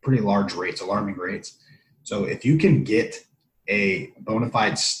large rates, alarming rates. So if you can get a bona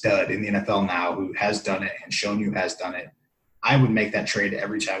fide stud in the NFL now who has done it and shown you has done it, I would make that trade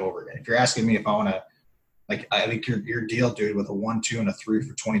every time over again. If you're asking me if I want to, like, I think your deal, dude, with a 1, 2, and a 3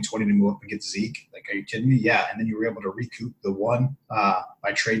 for 2020 to move up and get Zeke. Like, are you kidding me? Yeah. And then you were able to recoup the 1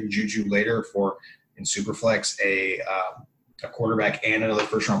 by trading Juju later for, in Superflex, a quarterback and another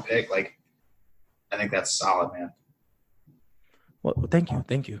first-round pick. Like, I think that's solid, man. Well, thank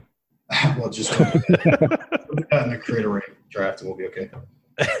you. Well, just put that in the creator rank draft and we'll be okay.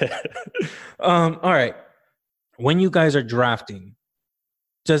 All right. When you guys are drafting,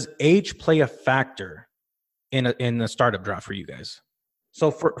 does age play a factor in a startup draft for you guys?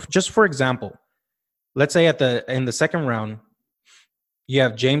 So for example, let's say in the second round, you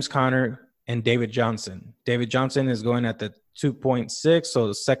have James Conner and David Johnson. David Johnson is going at the 2.6, so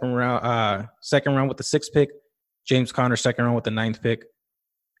the second round with the 6th pick. James Conner second round with the 9th pick.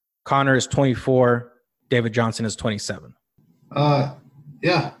 Conner is 24. David Johnson is 27.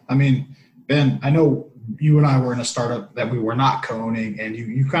 Yeah. I mean, Ben, I know you and I were in a startup that we were not co-owning, and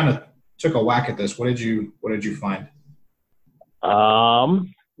you kind of took a whack at this. What did you find?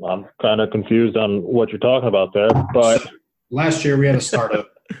 I'm kind of confused on what you're talking about there, but so, last year we had a startup,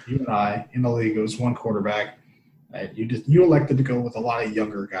 you and I, in the league. It was 1 quarterback. You elected to go with a lot of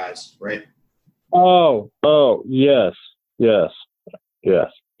younger guys, right? Oh, yes.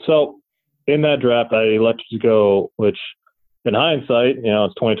 So in that draft, I elected to go, which in hindsight,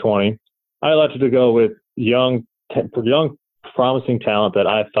 it's 2020. I elected to go with young, promising talent that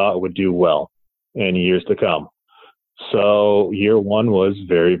I thought would do well in years to come. So year 1 was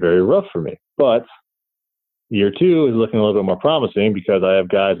very, very rough for me. But year 2 is looking a little bit more promising because I have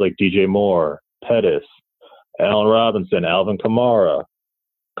guys like DJ Moore, Pettis, Allen Robinson, Alvin Kamara,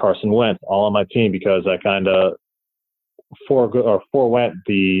 Carson Wentz, all on my team because I kind of forewent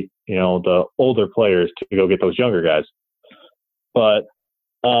the older players to go get those younger guys. But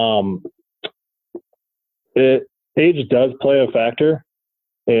age does play a factor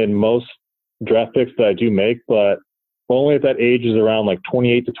in most draft picks that I do make, but only if that age is around like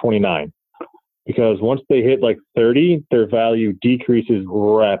 28 to 29. Because once they hit like 30, their value decreases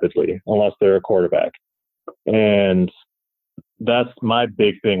rapidly unless they're a quarterback. And that's my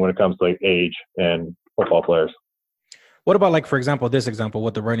big thing when it comes to like age and football players. What about, like, for example, this example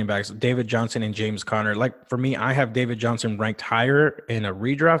with the running backs, David Johnson and James Conner? Like, for me, I have David Johnson ranked higher in a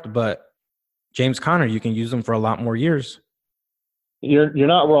redraft, but James Conner, you can use him for a lot more years. You're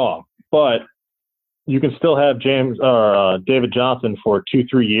not wrong, but you can still have David Johnson for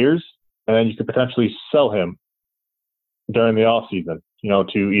 2-3 years, and then you could potentially sell him during the offseason,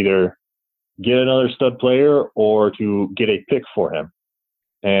 to either get another stud player or to get a pick for him.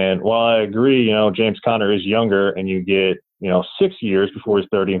 And while I agree, James Conner is younger and you get, 6 years before he's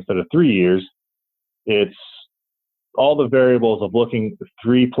 30 instead of 3 years, it's all the variables of looking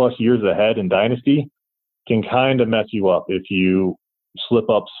 3+ years ahead in Dynasty can kind of mess you up if you slip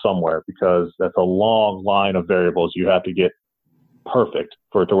up somewhere, because that's a long line of variables you have to get perfect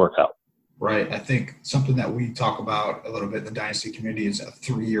for it to work out. Right. I think something that we talk about a little bit in the dynasty community is a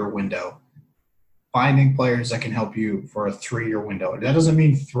 3-year window. Finding players that can help you for a 3-year window. That doesn't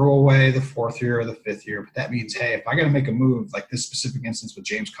mean throw away the 4th year or the 5th year, but that means, hey, if I got to make a move, like this specific instance with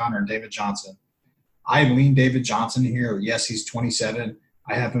James Conner and David Johnson, I lean David Johnson here. Yes, he's 27.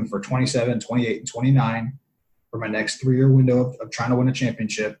 I have him for 27, 28, and 29 for my next 3-year window of trying to win a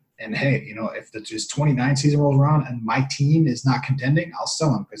championship. And, hey, if his 29 season rolls around and my team is not contending, I'll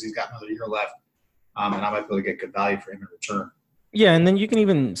sell him because he's got another year left, and I might be able to get good value for him in return. Yeah, and then you can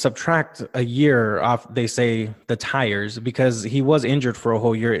even subtract a year off, they say, the tires, because he was injured for a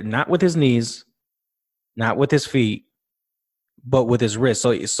whole year, not with his knees, not with his feet, but with his wrist.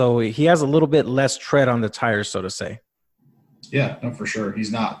 So he has a little bit less tread on the tires, so to say. Yeah, no, for sure.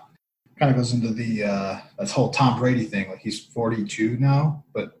 He's not. Kind of goes into the that whole Tom Brady thing. Like he's 42 now,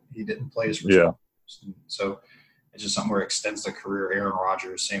 but he didn't play his first year. So it's just something where it extends the career. Aaron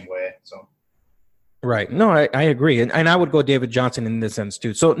Rodgers, same way. So. Right. No, I agree. And I would go David Johnson in this sense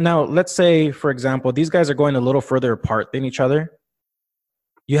too. So now let's say, for example, these guys are going a little further apart than each other.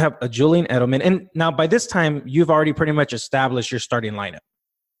 You have a Julian Edelman. And now by this time, you've already pretty much established your starting lineup.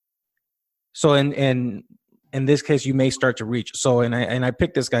 So in this case, you may start to reach. So, and I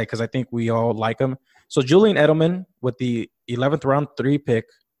picked this guy because I think we all like him. So Julian Edelman with the 11th round 3 pick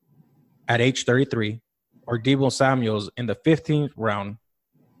at age 33, or Deebo Samuels in the 15th round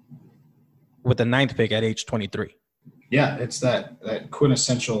with the 9th pick at age 23. Yeah, it's that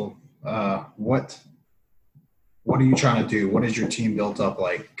quintessential. What are you trying to do? What is your team built up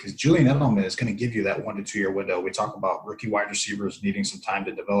like? Because Julian Edelman is going to give you that 1 to 2 year window. We talk about rookie wide receivers needing some time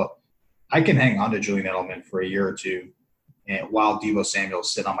to develop. I can hang on to Julian Edelman for a year or two, and while Deebo Samuel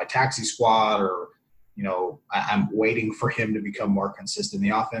sit on my taxi squad, or I'm waiting for him to become more consistent in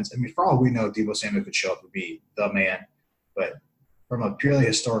the offense. I mean, for all we know, Deebo Samuel could show up and be the man, but from a purely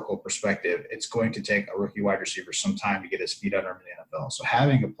historical perspective, it's going to take a rookie wide receiver some time to get his feet under him in the NFL. So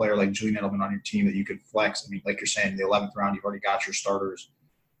having a player like Julian Edelman on your team that you could flex, I mean, like you're saying, in the 11th round, you've already got your starters.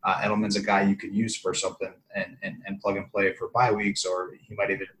 Edelman's a guy you could use for something and plug and play for bye weeks, or he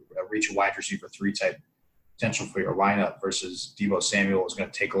might even reach a wide receiver 3 type potential for your lineup, versus Deebo Samuel is going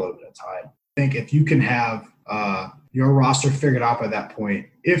to take a little bit of time. I think if you can have your roster figured out by that point,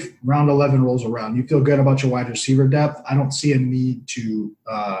 if round 11 rolls around, you feel good about your wide receiver depth, I don't see a need to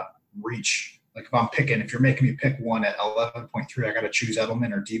reach. Like if you're making me pick one at 11.3, I got to choose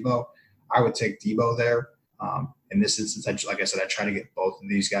Edelman or Deebo. I would take Deebo there. In this instance, like I said, I try to get both of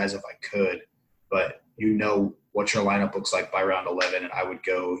these guys if I could, but what your lineup looks like by round 11, and I would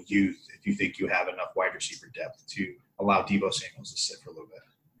go youth if you think you have enough wide receiver depth to allow Deebo Samuels to sit for a little bit.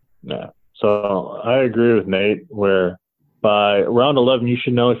 Yeah. So I agree with Nate, where by round 11, you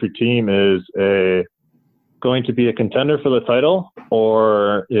should know if your team is going to be a contender for the title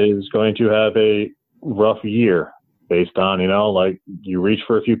or is going to have a rough year based on, like you reach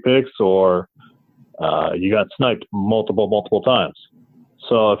for a few picks or you got sniped multiple times.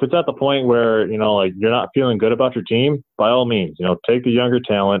 So if it's at the point where, like you're not feeling good about your team, by all means, take the younger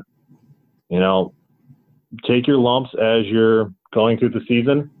talent, take your lumps as you're going through the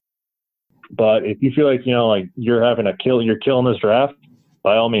season. But if you feel like, like you're killing this draft,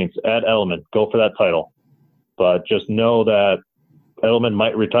 by all means, add Edelman, go for that title. But just know that Edelman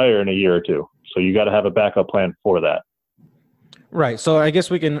might retire in a year or two. So you got to have a backup plan for that. Right. So I guess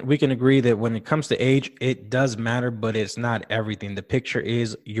we can agree that when it comes to age, it does matter, but it's not everything. The picture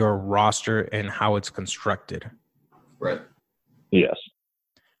is your roster and how it's constructed. Right. Yes.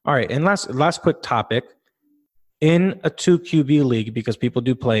 All right. And last quick topic. In a 2 QB league, because people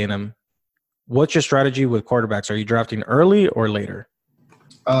do play in them, what's your strategy with quarterbacks? Are you drafting early or later?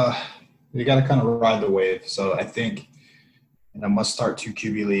 You got to kind of ride the wave. So I think in a must-start 2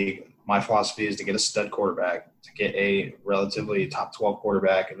 QB league, my philosophy is to get a stud quarterback, to get a relatively top 12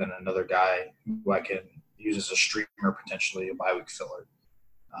 quarterback, and then another guy who I can use as a streamer, potentially a bye week filler.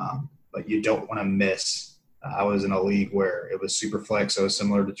 But you don't want to miss. I was in a league where it was super flex, so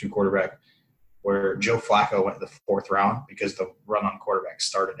similar to 2 quarterback, where Joe Flacco went in the 4th round because the run on quarterback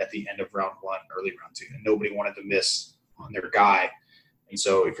started at the end of round 1, early round 2, and nobody wanted to miss on their guy. And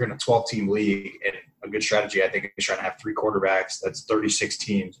so if you're in a 12-team league, and a good strategy, I think, is trying to have 3 quarterbacks. That's 36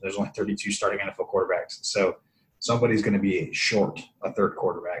 teams. There's only 32 starting NFL quarterbacks. So somebody's going to be short a 3rd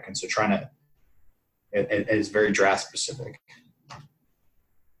quarterback. And so it is very draft specific.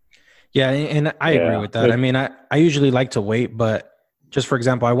 Yeah, and I agree with that. I mean, I usually like to wait, but just for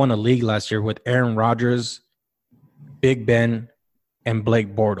example, I won a league last year with Aaron Rodgers, Big Ben, and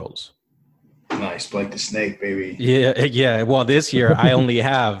Blake Bortles. Nice. Blake the Snake, baby. Yeah. Well, this year I only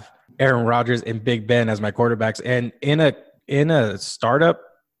have Aaron Rodgers and Big Ben as my quarterbacks. And in a startup,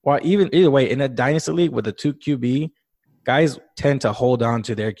 Well, either way, in a dynasty league with a 2 QB, guys tend to hold on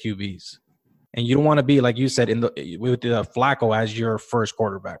to their QBs. And you don't want to be, like you said, with the Flacco as your first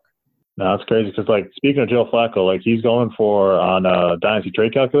quarterback. No, it's crazy because, like, speaking of Joe Flacco, like, he's going for, on a Dynasty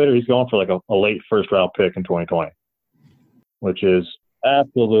Trade Calculator, he's going for, like, a late first-round pick in 2020, which is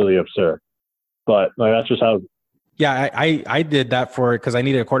absolutely absurd. But, like, that's just how – Yeah, I did that because I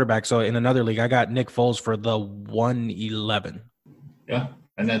needed a quarterback. So in another league, I got Nick Foles for the 111. Yeah,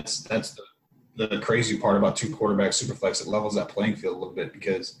 and that's the crazy part about 2 quarterbacks Superflex. It levels that playing field a little bit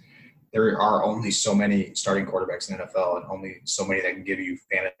because there are only so many starting quarterbacks in the NFL and only so many that can give you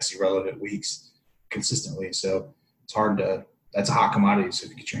fantasy relevant weeks consistently. So it's hard to – that's a hot commodity. So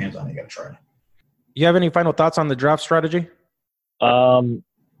if you get your hands on it, you got to try it. You have any final thoughts on the draft strategy?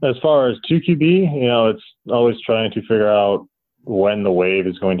 As far as 2 QB, you know, it's always trying to figure out when the wave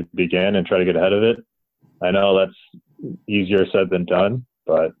is going to begin and try to get ahead of it. I know that's easier said than done,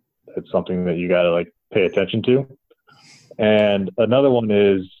 but it's something that you got to, like, pay attention to. And another one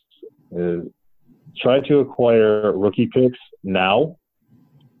is try to acquire rookie picks now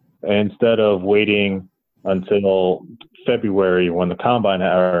instead of waiting until February when the combine,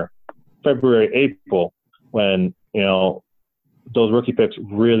 or February, April, when, you know, those rookie picks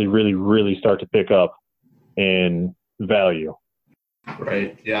really, really, really start to pick up in value.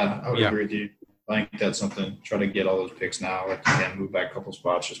 Right. Yeah, I would agree with you. I think that's something. Try to get all those picks now. If you can, move back a couple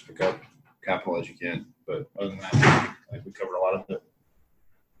spots, just pick up capital as you can. But other than that, I think we covered a lot of it.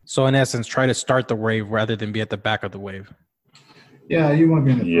 So in essence, try to start the wave rather than be at the back of the wave. Yeah, you want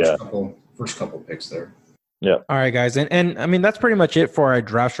to be in the first couple picks there. Yeah. All right, guys. And I mean, that's pretty much it for our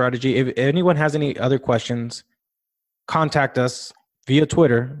draft strategy. If anyone has any other questions, contact us via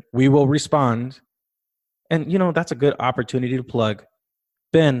Twitter. We will respond. And, you know, that's a good opportunity to plug.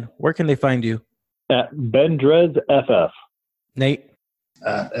 Ben, where can they find you? At Ben Drez FF. Nate?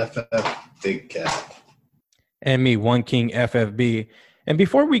 FF Big Cat. And me, One King FFB. And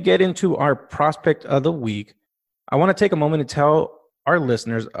before we get into our prospect of the week, I want to take a moment to tell our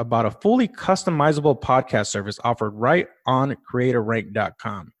listeners about a fully customizable podcast service offered right on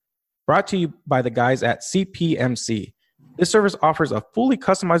CreatorRank.com. Brought to you by the guys at CPMC. This service offers a fully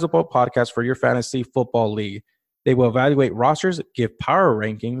customizable podcast for your fantasy football league. They will evaluate rosters, give power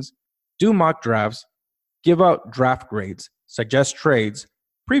rankings, do mock drafts, give out draft grades, suggest trades,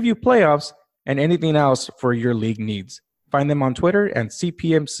 preview playoffs, and anything else for your league needs. Find them on Twitter and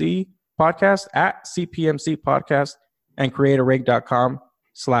CPMC Podcast at CPMC Podcast and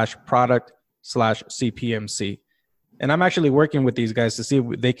creatorrank.com/product/CPMC. And I'm actually working with these guys to see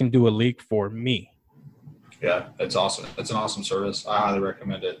if they can do a league for me. Yeah, it's awesome. It's an awesome service. I highly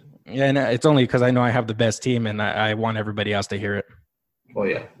recommend it. Yeah, and it's only because I know I have the best team and I want everybody else to hear it. Well,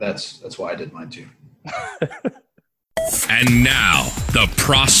 yeah, that's why I did mine too. And now, the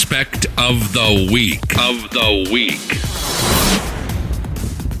prospect of the week.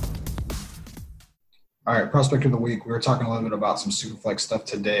 All right, prospect of the week. We were talking a little bit about some Superflex stuff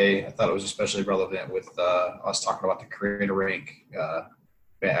today. I thought it was especially relevant with us talking about the Creator Rank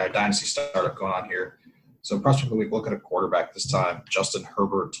Dynasty startup going on here. So prospect of the week, look at a quarterback this time, Justin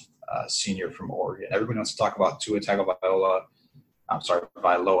Herbert, senior from Oregon. Everybody wants to talk about Tua Tagovailoa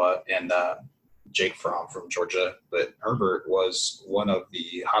and Jake Fromm from Georgia, but Herbert was one of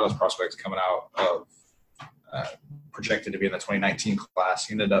the hottest prospects coming out of projected to be in the 2019 class.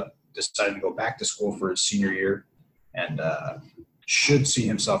 He ended up deciding to go back to school for his senior year and should see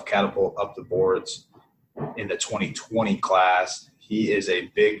himself catapult up the boards in the 2020 class. He is a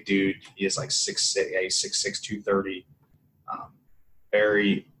big dude. He is like 6'6", 230.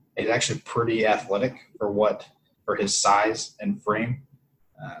 He's actually pretty athletic for his size and frame.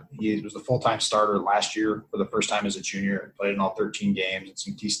 He was the full-time starter last year for the first time as a junior. Played in all 13 games and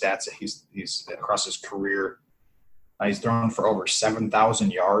some key stats that he's across his career. He's thrown for over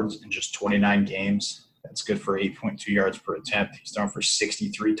 7,000 yards in just 29 games. That's good for 8.2 yards per attempt. He's thrown for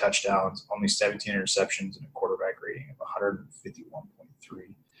 63 touchdowns, only 17 interceptions, and a quarterback rating of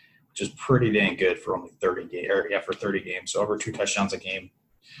 151.3, which is pretty dang good for only 30 games. So over 2 touchdowns a game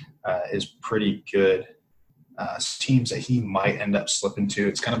is pretty good. Teams that he might end up slipping to.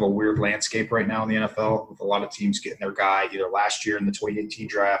 It's kind of a weird landscape right now in the NFL with a lot of teams getting their guy either last year in the 2018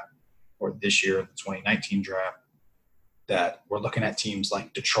 draft or this year in the 2019 draft. That we're looking at teams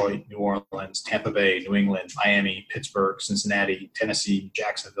like Detroit, New Orleans, Tampa Bay, New England, Miami, Pittsburgh, Cincinnati, Tennessee,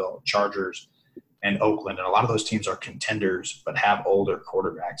 Jacksonville, Chargers, and Oakland. And a lot of those teams are contenders but have older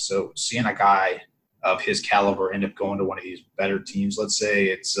quarterbacks. So seeing a guy of his caliber end up going to one of these better teams, let's say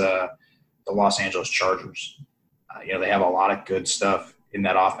it's the Los Angeles Chargers. They have a lot of good stuff in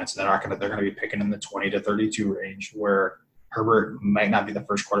that offense. They're going to be picking in the 20 to 32 range, where Herbert might not be the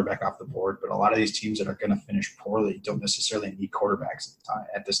first quarterback off the board, but a lot of these teams that are going to finish poorly don't necessarily need quarterbacks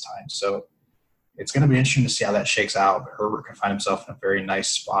at this time. So it's going to be interesting to see how that shakes out. But Herbert can find himself in a very nice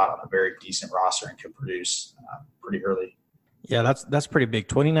spot on a very decent roster and can produce pretty early. Yeah, that's pretty big.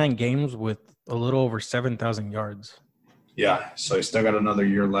 29 games with a little over 7,000 yards. Yeah, so he's still got another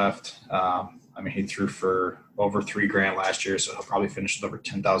year left. He threw for over $3,000 last year, so he'll probably finish with over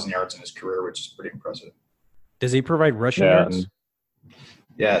 10,000 yards in his career, which is pretty impressive. Does he provide rushing yards?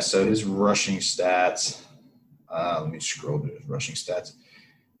 Yeah, so his rushing stats, let me scroll to his rushing stats.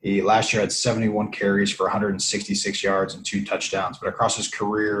 He last year had 71 carries for 166 yards and 2 touchdowns, but across his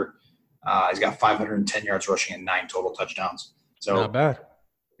career, he's got 510 yards rushing and 9 total touchdowns. So not bad.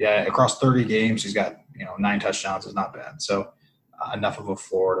 Yeah, across 30 games, he's got 9 touchdowns is not bad. So enough of a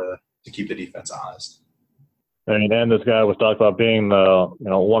floor to keep the defense honest. And this guy was talked about being the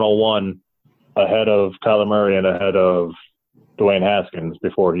 101 ahead of Kyler Murray and ahead of Dwayne Haskins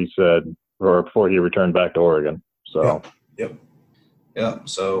before he returned back to Oregon. So Yep.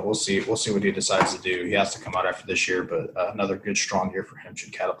 So we'll see what he decides to do. He has to come out after this year, but another good strong year for him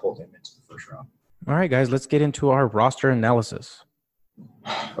should catapult him into the first round. All right, guys, let's get into our roster analysis.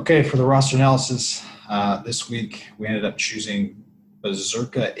 Okay, for the roster analysis, this week we ended up choosing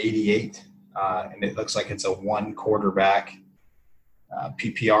Berserker 88, and it looks like it's a 1 quarterback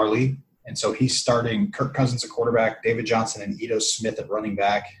PPR league. And so he's starting Kirk Cousins at quarterback, David Johnson and Ito Smith at running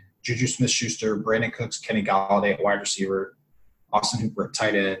back, Juju Smith-Schuster, Brandon Cooks, Kenny Galladay at wide receiver, Austin Hooper at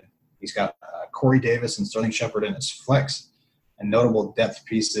tight end. He's got Corey Davis and Sterling Shepard in his flex. And notable depth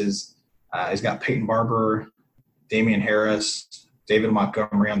pieces, he's got Peyton Barber, Damian Harris, David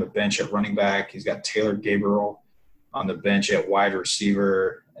Montgomery on the bench at running back. He's got Taylor Gabriel on the bench at wide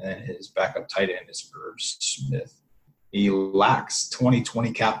receiver. And then his backup tight end is Irv Smith. He lacks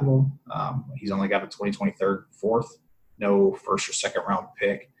 2020 capital. He's only got a 2020 third, fourth, no first or second round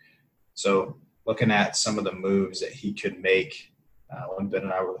pick. So looking at some of the moves that he could make, when Ben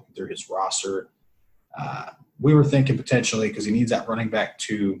and I were looking through his roster, we were thinking potentially, because he needs that running back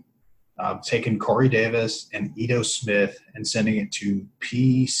to taking Corey Davis and Ito Smith and sending it to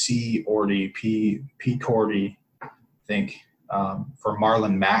P. Cordy, I think, for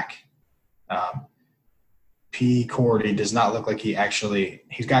Marlon Mack. P. Cordy does not look like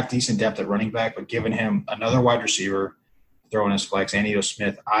he's got decent depth at running back, but giving him another wide receiver, throwing his flex, and Ito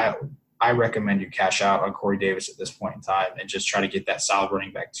Smith, I recommend you cash out on Corey Davis at this point in time and just try to get that solid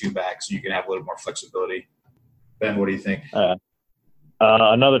running back 2 back so you can have a little more flexibility. Ben, what do you think?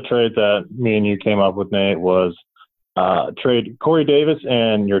 Another trade that me and you came up with, Nate, was trade Corey Davis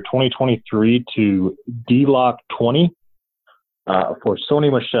and your 2023 to D-Lock 20 for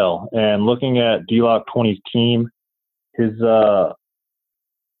Sony Michel. And looking at D-Lock 20's team, his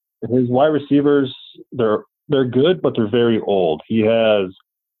wide receivers, they're good, but they're very old. He has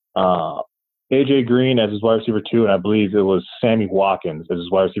AJ Green as his wide receiver 2, and I believe it was Sammy Watkins as his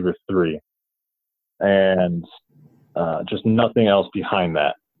wide receiver 3. And just nothing else behind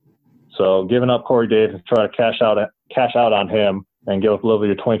that. So giving up Corey Davis, try to cash out on him and give up a little of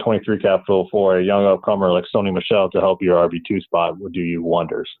your 2023 capital for a young upcomer like Sony Michel to help your RB2 spot would do you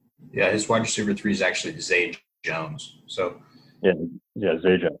wonders. Yeah, his wide receiver 3 is actually Zay Jones. So yeah,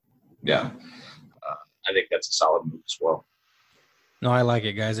 Zay Jones. Yeah, I think that's a solid move as well. No, I like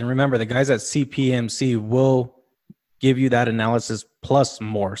it, guys. And remember, the guys at CPMC will give you that analysis plus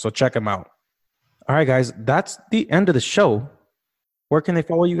more. So check them out. All right, guys, that's the end of the show. Where can they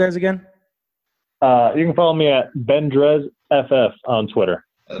follow you guys again? You can follow me at BenDrezFF on Twitter.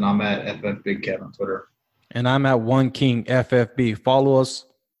 And I'm at FFBigCat on Twitter. And I'm at OneKingFFB. Follow us,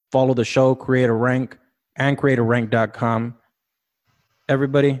 follow the show, Create a Rank, and CreateARank.com.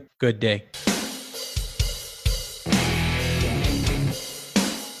 Everybody, good day.